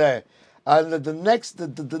hands there. And the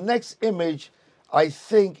next image, I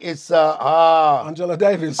think it's Angela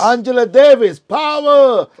Davis. Angela Davis,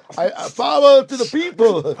 power, power to the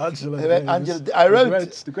people. Angela Davis. I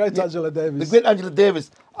wrote the great Angela Davis. The great Angela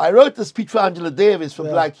Davis. I wrote a speech for Angela Davis for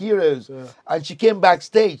Black Heroes, and she came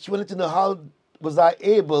backstage. She wanted to know how was I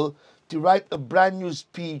able to write a brand new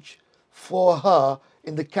speech for her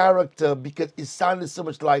in the character because it sounded so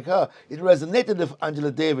much like her. It resonated with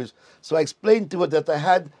Angela Davis. So I explained to her that I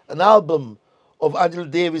had an album of Angela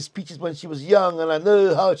Davis speeches when she was young, and I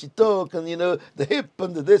know how she talked, and the hip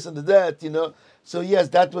and the this and the that, So yes,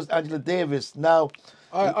 that was Angela Davis. Now,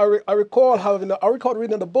 I recall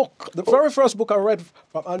reading the book. The very first book I read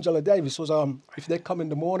from Angela Davis was If They Come in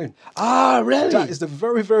the Morning. Ah, really? That is the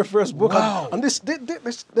very, very first book. Wow. And the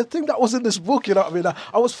thing that was in this book, you know what I mean?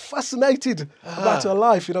 I was fascinated about her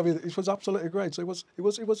life, you know what I mean? It was absolutely great. So it was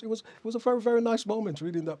a very, very nice moment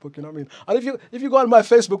reading that book, you know what I mean? And if you go on my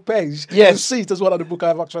Facebook page, yes, you see it as one of the books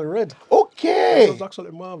I've actually read. Okay. It was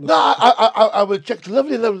absolutely marvelous. No, I will check.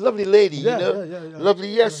 Lovely lady, Yeah, you know? yeah. Lovely,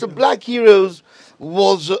 yes. So Black Heroes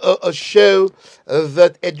was a show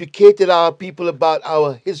that educated our people about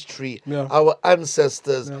our history, our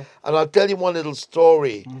ancestors. Yeah. And I'll tell you one little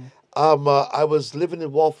story. I was living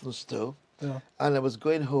in Walthamstow, and I was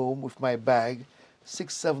going home with my bag,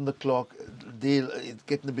 6, 7 o'clock, it's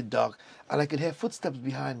getting a bit dark, and I could hear footsteps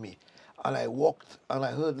behind me. And I walked, and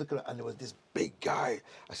I heard, and there was this big guy.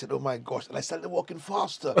 I said, oh my gosh. And I started walking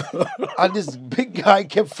faster. And this big guy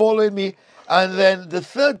kept following me. And then the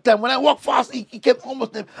third time, when I walked fast, he kept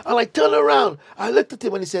almost there. And I turned around. I looked at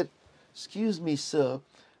him and he said, excuse me, sir,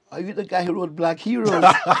 are you the guy who wrote Black Heroes? And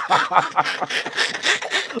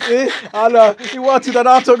he wanted an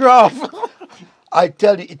autograph. I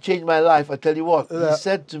tell you, it changed my life. I tell you what, he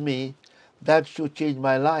said to me, that show changed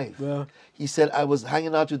my life. Yeah. He said, I was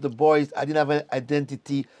hanging out with the boys. I didn't have an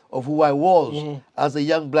identity of who I was as a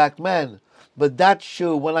young black man. But that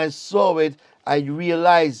show, when I saw it, I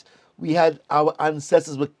realized we had our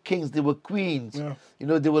ancestors were kings, they were queens. Yeah. You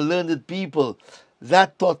know, they were learned people.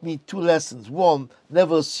 That taught me 2 lessons. One,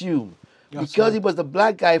 never assume. That's because he was the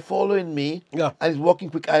black guy following me and he's walking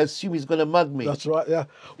quick, I assume he's going to mug me. That's right, yeah.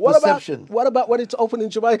 What about when it's opened in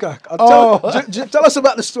Jamaica? Tell us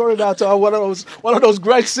about the story about one of those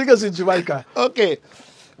great singers in Jamaica. Okay.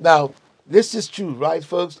 Now, this is true, right,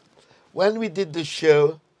 folks? When we did the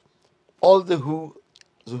show, all the who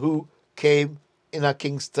came in our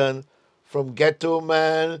Kingston, from ghetto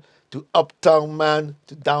man to uptown man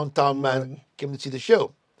to downtown man, came to see the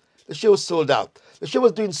show. The show was sold out. The show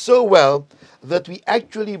was doing so well that we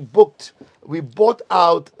actually bought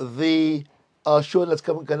out the show that's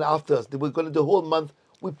coming after us. They were going to do the whole month.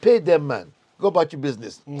 We paid them, man. Go about your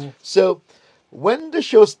business. So when the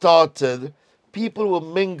show started, people were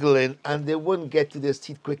mingling and they wouldn't get to their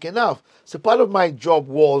seat quick enough. So part of my job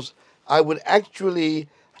was I would actually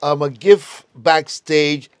give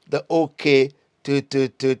backstage the okay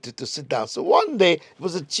to sit down. So one day, it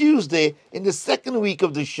was a Tuesday, in the second week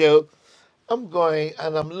of the show, I'm going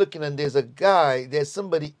and I'm looking and there's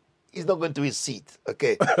somebody, he's not going to his seat,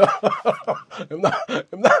 okay? I'm not going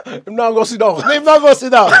to sit down. I'm not going to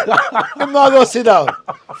sit down. I'm not going to sit down.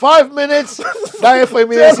 5 minutes, dying for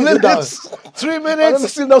me to sit down. 3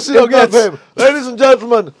 minutes, ladies and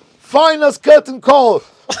gentlemen, final curtain call.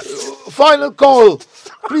 Final call.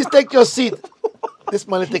 Please take your seat. This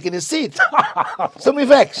man is taking his seat. So me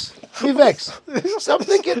vex. So I'm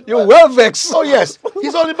thinking, you're well vexed. Oh yes,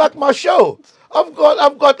 he's only back my show. I've got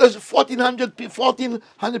 1,400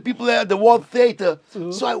 people there at the World Theatre.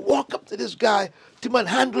 So I walk up to this guy to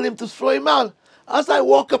manhandle him to throw him out. As I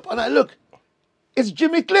walk up and I look, it's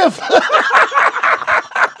Jimmy Cliff.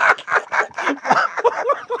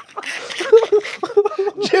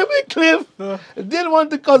 Jimmy Cliff didn't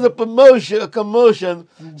want to cause a commotion,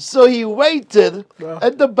 so he waited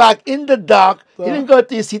at the back in the dark. He didn't go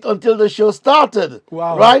to his seat until the show started.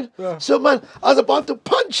 Wow. Right? Yeah. So, man, I was about to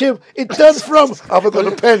punch him. It turns from, I've got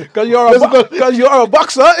a pen. Because you're a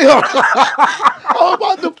boxer. I'm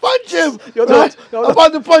about to punch him. I'm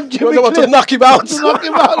about to punch Jimmy Cliff. To knock him out. To knock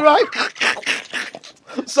him out, right?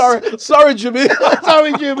 Sorry, Jimmy.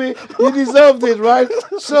 Sorry, Jimmy. You deserved it, right?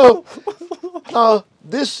 So, now,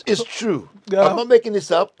 this is true. Yeah. I'm not making this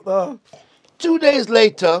up. 2 days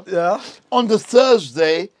later, on the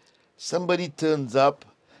Thursday, somebody turns up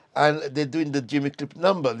and they're doing the Jimmy Cliff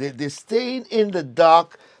number. They're staying in the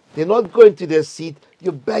dark. They're not going to their seat.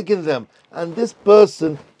 You're begging them. And this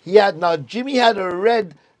person, Jimmy had a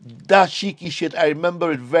red dashiki shirt. I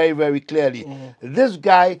remember it very, very clearly. This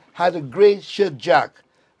guy had a gray shirt jack,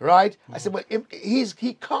 right? I said, well, he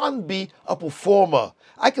can't be a performer.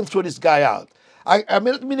 I can throw this guy out. I may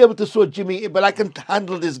not be able to throw Jimmy, but I can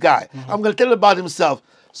handle this guy. I'm going to tell him about himself.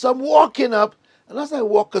 So I'm walking up, and as I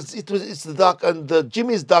walk, because it's dark, and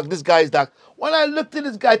Jimmy's dark, this guy is dark. When I looked at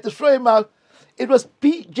this guy to throw him out, it was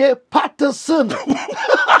P.J. Patterson.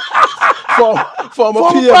 from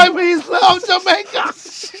Prime Minister of Jamaica.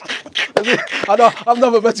 I've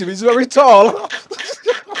never met him. He's very tall.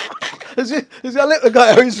 Is he a little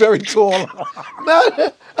guy or he's very tall?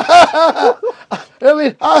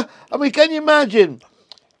 I mean, can you imagine?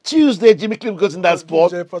 Tuesday, Jimmy Cliff goes in that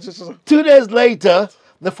spot. 2 days later,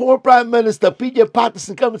 the former Prime Minister, P.J.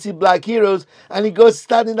 Patterson, comes to see Black Heroes, and he goes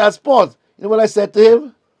stand in that spot. You know what I said to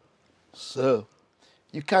him? Sir,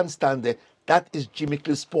 you can't stand there. That is Jimmy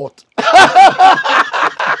Cliff Sport.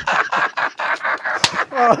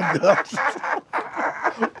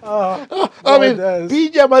 I mean,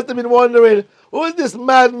 PJ must have been wondering, who is this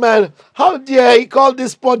madman? How dare he call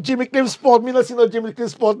this sport Jimmy Cliff Sport? Me not see no Jimmy Cliff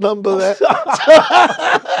Sport number there.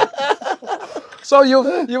 So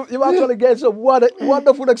you actually get some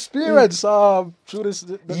wonderful experience through this.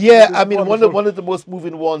 Yeah, this I mean, one wonderful- of the most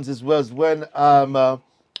moving ones was when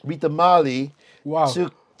Rita Marley Wow.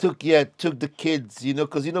 took the kids, you know,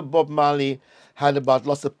 because Bob Marley had about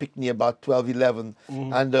lots of picnic, about 12, 11,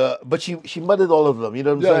 and but she mothered all of them, you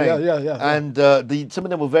know what I'm saying? Yeah. And some of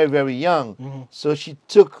them were very, very young, so she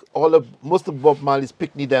took most of Bob Marley's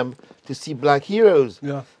picnic them to see Black Heroes.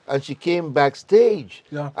 Yeah. And she came backstage,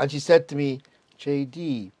 Yeah. and she said to me,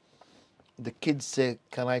 JD, the kids said,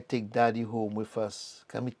 can I take daddy home with us?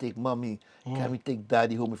 Can we take mommy? Can we take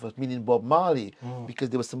daddy home with us? Meaning Bob Marley, because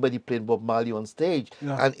there was somebody playing Bob Marley on stage.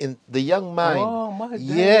 Yeah. And in the young mind, Oh, my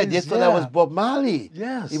yeah, days, they thought that was yeah. Bob Marley.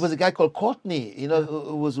 Yes. It was a guy called Courtney, you know,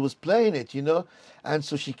 who was playing it, you know. And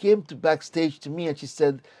so she came to backstage to me and she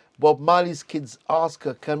said, Bob Marley's kids asked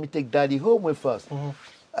her, can we take daddy home with us?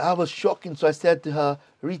 I was shocking, so I said to her,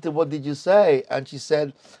 Rita, what did you say? And she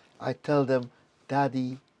said, I tell them,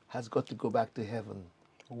 Daddy has got to go back to heaven.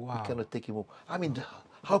 Wow. We cannot take him home. I mean,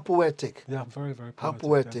 how poetic. Yeah, very, very How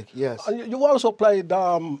poetic. poetic, yes. You also played.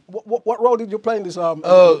 What role did you play in this? In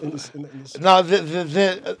this? Now,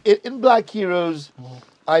 in Black Heroes,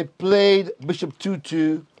 I played Bishop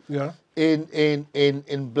Tutu Yeah.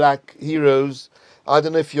 in Black Heroes. I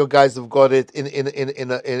don't know if you guys have got it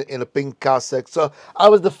in a pink cassock. So I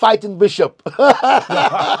was the fighting bishop. He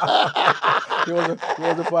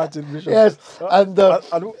was a fighting bishop. Yes, and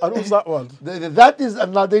who's that one? that is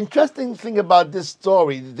another interesting thing about this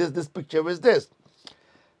story. This picture is this.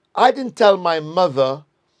 I didn't tell my mother.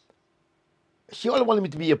 She only wanted me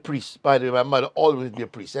to be a priest. By the way, my mother always wanted me to be a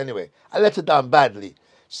priest. Anyway, I let her down badly.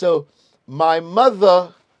 So my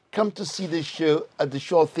mother come to see this show at the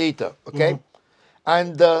Shaw Theatre. Okay.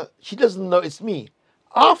 And she doesn't know it's me.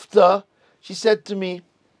 After, she said to me,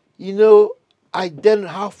 you know, I then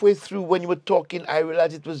halfway through when you were talking, I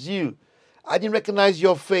realized it was you. I didn't recognize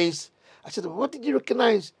your face. I said, what did you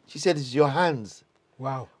recognize? She said, it's your hands.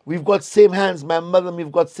 Wow. We've got same hands. My mother and we've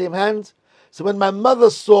got same hands. So when my mother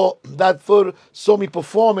saw that photo, saw me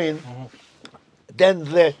performing,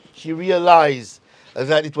 then she realized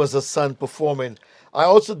that it was her son performing. I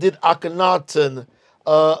also did Akhenaten,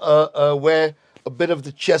 where a bit of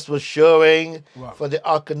the chest was showing. Wow. For the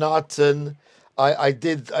Akhenaten. I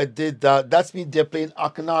did that's me there playing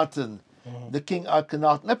Akhenaten, the King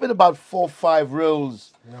Akhenaten. I played about 4 or 5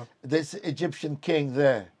 roles. Yeah. This Egyptian king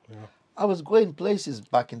there. Yeah. I was going places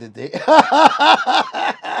back in the day.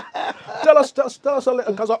 Tell us a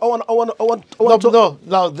little, because I want to.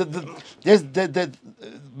 No.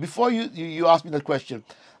 Before you ask me that question,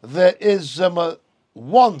 there is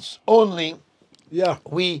once only Yeah.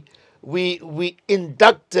 we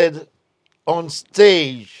inducted on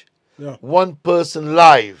stage Yeah. one person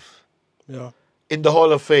live Yeah. in the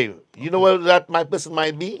Hall of Fame. You know what that my person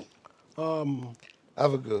might be?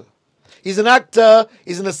 Have a go. He's an actor.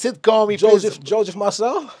 He's in a sitcom. He plays. Joseph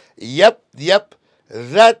Marcel. Yep.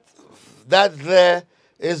 That there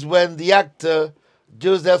is when the actor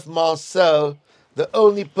Joseph Marcel, the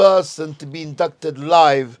only person to be inducted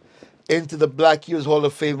live into the Black Heroes Hall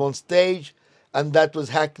of Fame on stage, and that was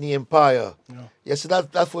Hackney Empire. Yeah. Yes, so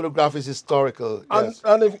that photograph is historical. Yes.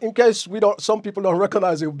 And if, in case some people don't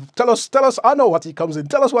recognize him, tell us. I know what he comes in.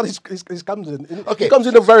 Tell us what he comes in. Okay. He comes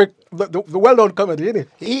in the well-known comedy, isn't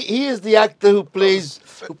he? He is the actor who plays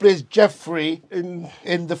Jeffrey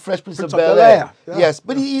in the Fresh Prince of Bel-Air. Yeah. Yes,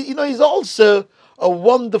 but he's also a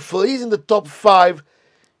wonderful. He's in the top 5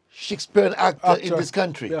 Shakespearean actor in this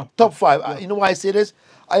country. Yeah. Top 5. You know why I say this?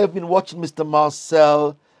 I have been watching Mr.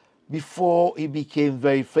 Marcel before he became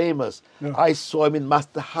very famous. Yeah. I saw him in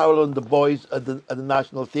Master Harold and the Boys at the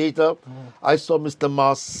National Theatre. I saw Mr.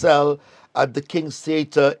 Marcel at the King's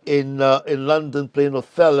Theatre in London playing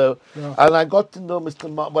Othello. Yeah. And I got to know Mr.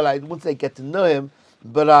 Well, I wouldn't say get to know him,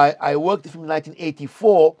 but I worked with him in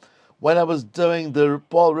 1984 when I was doing the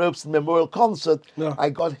Paul Robeson Memorial Concert. Yeah. I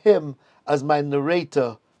got him as my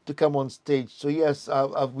narrator to come on stage. So yes,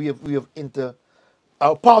 we have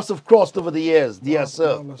our paths have crossed over the years, yes,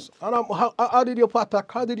 sir. And how did your path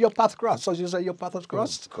cross? So you say your path has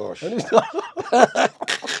crossed? Oh, gosh.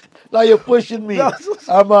 Now you're pushing me.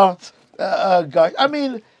 I'm gosh. I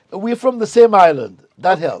mean, we're from the same island.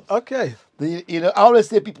 That helps. Okay. I always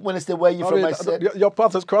say, people when they say, where are you from? I said, your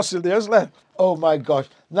path has crossed in the years left. oh my gosh.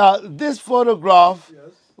 Now, this photograph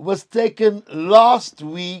was taken last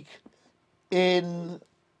week in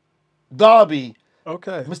Derby.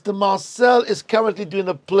 Okay. Mr. Marcel is currently doing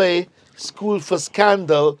a play, School for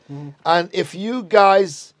Scandal. And if you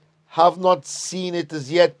guys have not seen it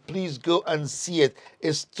as yet, please go and see it.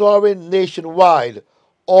 It's touring nationwide,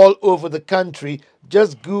 all over the country.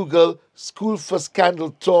 Just Google School for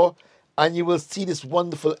Scandal Tour and you will see this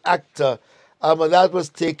wonderful actor. And that was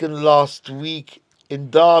taken last week in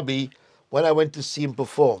Derby when I went to see him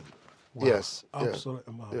perform. Wow. Yes.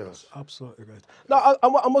 Absolutely marvelous. Yes. Absolutely great. Now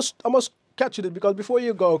I must catch you there because before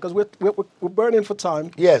you go, because we're burning for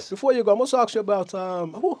time. Yes. Before you go, I must ask you about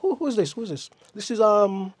who is this? Who is this? This is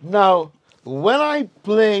Now, when I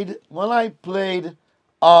played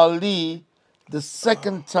Ali the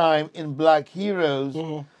second time in Black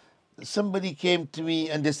Heroes, somebody came to me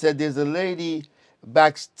and they said, there's a lady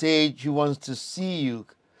backstage who wants to see you.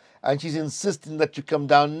 And she's insisting that you come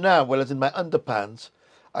down now. Well, it's in my underpants.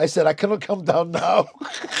 I said, I cannot come down now.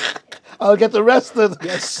 I'll get arrested.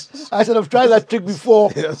 Yes. I said, I've tried that trick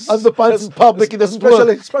before. Yes. Underpants in public, it doesn't work.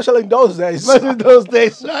 Especially in those days. Especially in those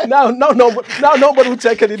days, right? Now nobody would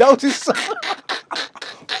take any notice.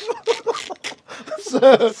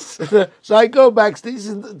 So I go backstage. This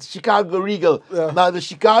is the Chicago Regal. Yeah. Now, the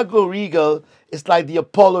Chicago Regal is like the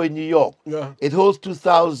Apollo in New York. Yeah. It holds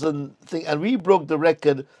 2,000 things. And we broke the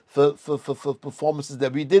record for performances there.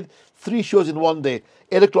 We did 3 shows in one day.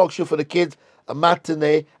 8 o'clock show for the kids, a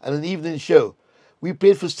matinee, and an evening show. We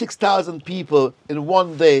played for 6,000 people in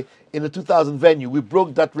one day in a 2,000 venue. We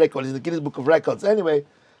broke that record. It's in the Guinness Book of Records. Anyway,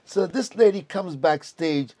 so this lady comes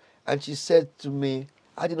backstage and she said to me,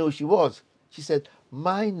 I didn't know who she was. She said,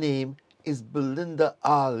 my name is Belinda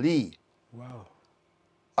Ali. Wow.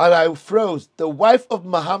 And I froze. The wife of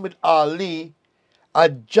Muhammad Ali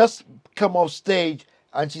had just come off stage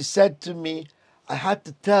and she said to me, I had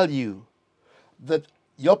to tell you that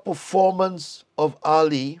your performance of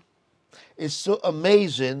Ali is so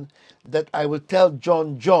amazing that I will tell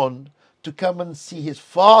John to come and see his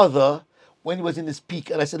father when he was in his peak.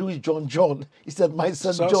 And I said, who is John? He said, my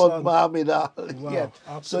son John Muhammad Ali. Wow, Yeah.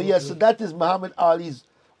 absolutely. So that is Muhammad Ali's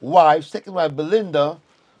wife, second wife Belinda,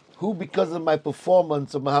 who because of my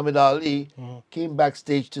performance of Muhammad Ali came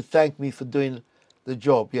backstage to thank me for doing the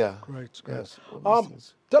job. Yeah. Great. Yes.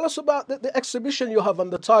 Tell us about the exhibition you have on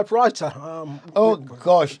the typewriter. Oh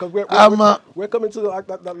gosh. Because we're coming to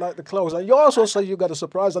the close, and you also say you got a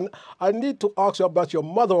surprise, and I need to ask you about your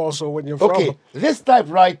mother also when you're from. Okay, this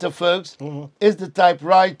typewriter, folks, is the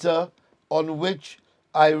typewriter on which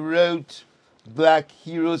I wrote Black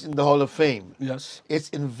Heroes in the Hall of Fame. Yes. It's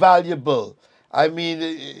invaluable. I mean,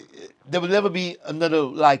 there will never be another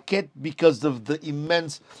like it because of the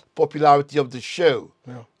immense popularity of the show.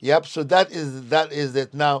 Yeah. Yep. So that is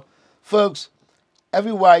it. Now, folks,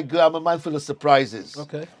 everywhere I go, I'm a man full of surprises.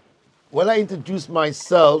 Okay. When I introduce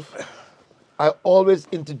myself, I always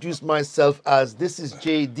introduce myself as this is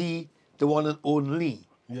JD, the one and only.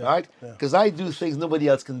 Yeah, Right? yeah. Because I do things nobody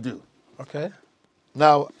else can do. Okay.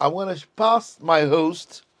 Now, I want to pass my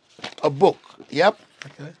host a book. Yep.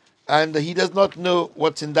 Okay. And he does not know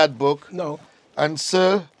what's in that book. No. And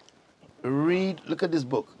sir, look at this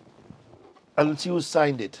book. And see who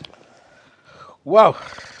signed it. Wow.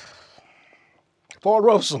 Paul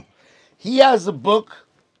Robeson. He has a book,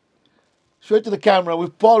 show it to the camera,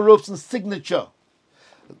 with Paul Robeson's signature.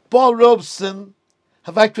 Paul Robeson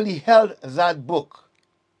have actually held that book.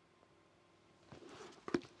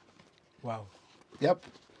 Wow. Yep.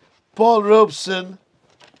 Paul Robeson,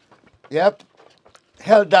 yep,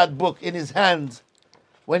 held that book in his hands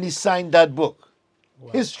when he signed that book.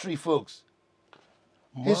 Wow. History, folks.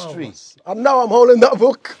 History. Marvelous. And now I'm holding that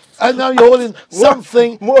book. And now you're holding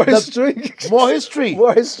something. More history. More history.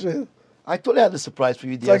 More history. I totally had a surprise for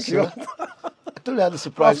you, dear Thank you. sir. I totally had a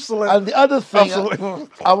surprise. Absolutely. And the other thing, Absolutely.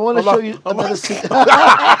 I want to show you another thing.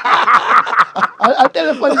 I'll tell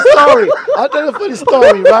you a funny story. I'll tell you a funny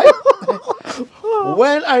story, right?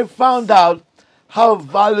 When I found out how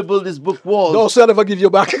valuable this book was, Don't say if I give you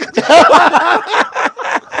back.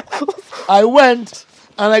 I went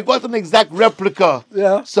and I got an exact replica.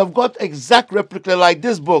 Yeah. So I've got exact replica like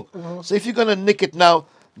this book. So if you're going to nick it now,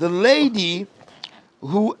 the lady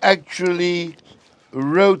who actually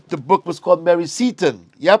wrote the book was called Mary Seaton.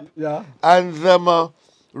 Yep. Yeah. And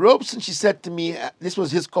Robeson, she said to me, this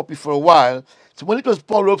was his copy for a while. So when it was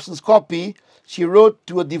Paul Robeson's copy, she wrote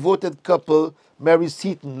to a devoted couple, Mary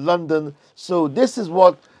Seaton, London. So this is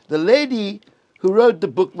what the lady who wrote the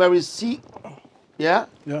book, Mary Yeah.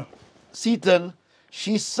 Seaton,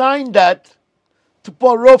 she signed that to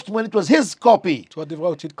Paul Robeson when it was his copy. To a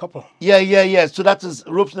devoted couple. Yeah. So that is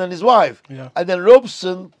Robeson and his wife. Yeah. And then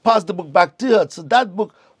Robeson passed the book back to her. So that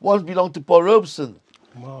book once belonged to Paul Robeson.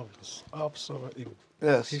 Marvelous. Absolutely.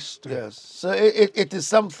 Yes. History. Yes. So it is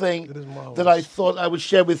something It is marvelous. that I thought I would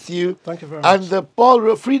share with you. Thank you very And much.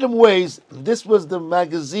 the Freedom Ways, this was the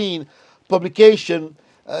magazine publication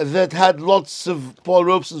that had lots of Paul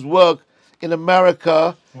Robeson's work in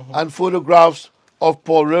America and photographs of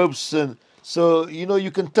Paul Robeson. So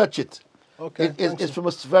you can touch it. Okay. It's from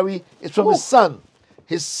his son.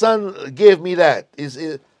 His son gave me that. His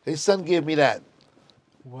son gave me that.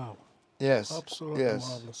 Wow. Yes. Absolutely Yes.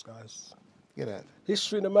 marvelous, guys. Get that.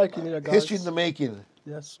 History in the making here, guys. History in the making.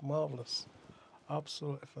 Yes, marvelous.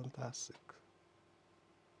 Absolutely fantastic.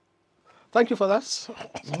 Thank you for that.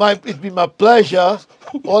 It's been my pleasure.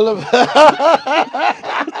 All of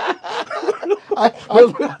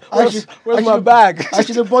Where's my bag? I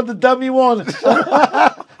should have bought the dummy one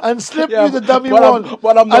and slipped Yeah, you the dummy but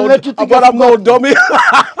one. I'm no dummy.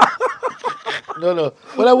 No.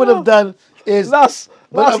 What I would have done is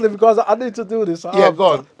Lastly, because I need to do this. Yeah, go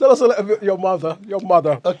on. Tell us a little bit your mother.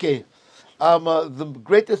 Okay. The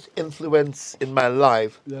greatest influence in my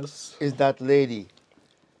life Yes. is that lady,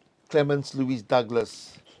 Clemence Louise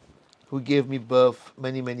Douglas, who gave me birth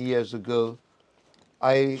many, many years ago.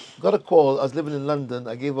 I got a call. I was living in London.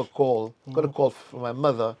 I gave her a call. Got a call from my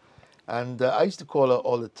mother. And I used to call her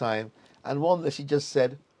all the time. And one day she just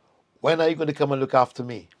said, "When are you going to come and look after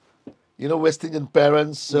me?" West Indian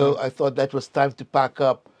parents. So I thought that was time to pack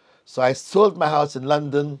up. So I sold my house in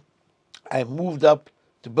London. I moved up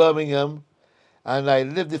to Birmingham. And I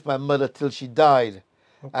lived with my mother till she died.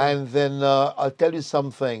 Okay. And then I'll tell you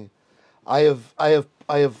something. I've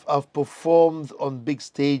performed on big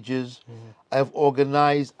stages. I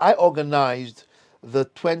organized the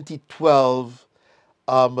 2012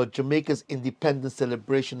 Jamaica's independence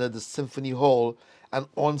celebration at the Symphony Hall, and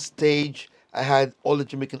on stage I had all the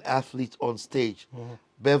Jamaican athletes on stage.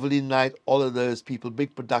 Beverly Knight, all of those people,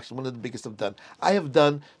 big production, one of the biggest I've done. I have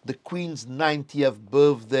done the Queen's 90th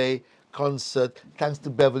birthday concert, thanks to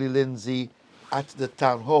Beverly Lindsay, at the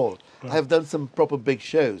town hall. I have done some proper big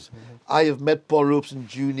shows. I have met Paul Robeson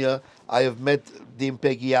Jr. I have met Dame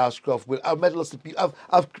Peggy Ashcroft. I've met lots of people.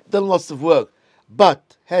 I've done lots of work.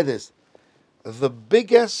 But, hear this,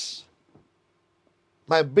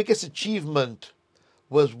 my biggest achievement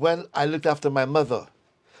was when I looked after my mother.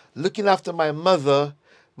 Looking after my mother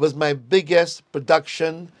was my biggest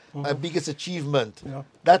production, my biggest achievement. Yeah.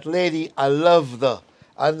 That lady, I loved her.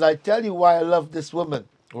 And I tell you why I love this woman,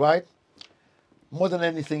 right? More than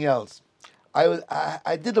anything else.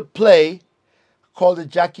 I did a play called The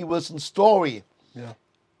Jackie Wilson Story. Yeah.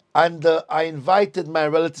 And I invited my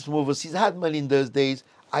relatives from overseas. I had money in those days.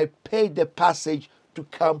 I paid their passage to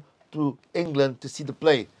come to England to see the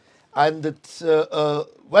play. And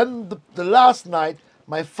when the last night,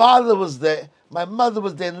 my father was there, my mother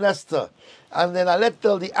was there in Leicester. And then I let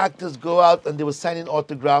all the actors go out and they were signing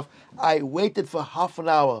autograph. I waited for half an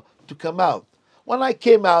hour to come out. When I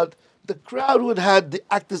came out, the crowd who had the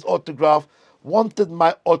actor's autograph wanted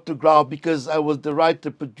my autograph because I was the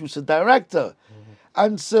writer, producer, director.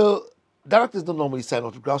 And so directors don't normally sign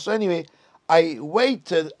autographs. So anyway, I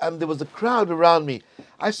waited and there was a crowd around me.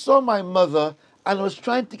 I saw my mother and I was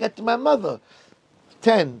trying to get to my mother.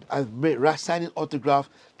 I signed an autograph,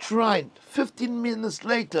 trying. 15 minutes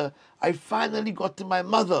later, I finally got to my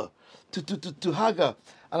mother to hug her.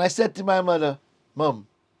 And I said to my mother, "Mom,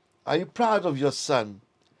 are you proud of your son?"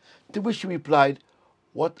 To which she replied,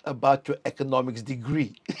 "What about your economics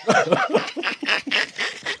degree?"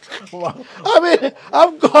 Wow. I mean,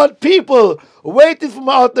 I've got people waiting for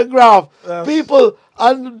my autograph. Yes. People,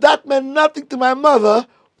 and that meant nothing to my mother,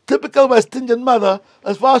 typical West Indian mother,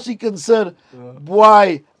 as far as she's concerned.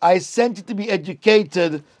 Why? I sent you to be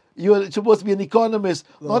educated. You're supposed to be an economist,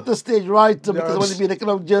 not a stage writer, because I want to be an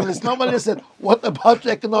economic journalist. Nobody said, "What about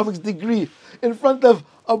your economics degree?" in front of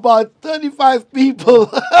about 35 people.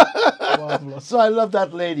 So I love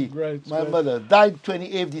that lady. My mother died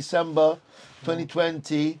 28th December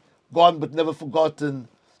 2020, gone but never forgotten.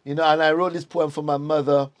 And I wrote this poem for my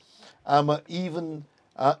mother. Even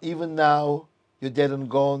now, you're dead and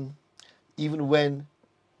gone. Even when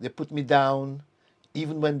they put me down,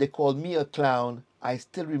 even when they called me a clown, I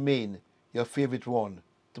still remain your favorite one.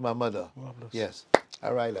 To my mother. Marvelous. Yes.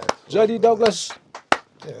 All right, lad. J.D. Douglas,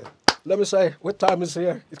 let me say, what time is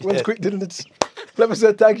here? It went quick, didn't it? Let me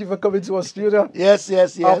say thank you for coming to our studio. Yes.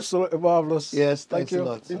 Absolutely marvelous. Yes, thank thanks you. a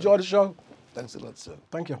lot, sir. Enjoy the show. Thanks a lot, sir.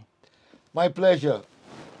 Thank you. My pleasure.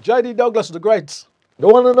 J.D. Douglas, the great. The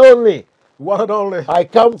one and only. One and only. I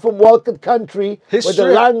come from Walcott Country, where the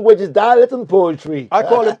History. language is dialect and poetry. I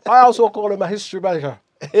also call him a history maker.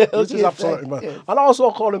 Which is Yes, absolutely man. yes. And I also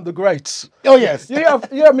call him the greats. Oh, yes. You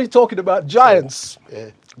hear me talking about giants.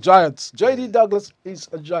 Giants. J.D. Douglas is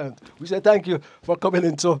a giant. We say thank you for coming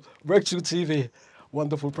into Breakthrough TV.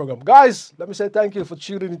 Wonderful program. Guys, let me say thank you for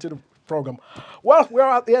tuning into the program. Well, we're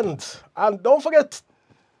at the end. And don't forget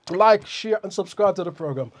to like, share, and subscribe to the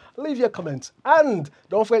program. Leave your comments. And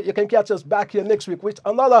don't forget, you can catch us back here next week with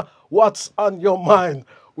another What's on Your Mind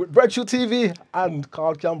with Breakthrough TV and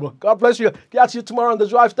Carl Campbell. God bless you. Catch you tomorrow on the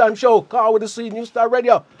Drive Time Show. Carl with the C, New Star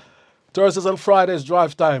Radio. Thursdays and Fridays,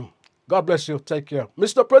 Drive Time. God bless you. Take care.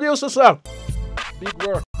 Mr. Producer, sir. Big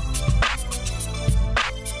work.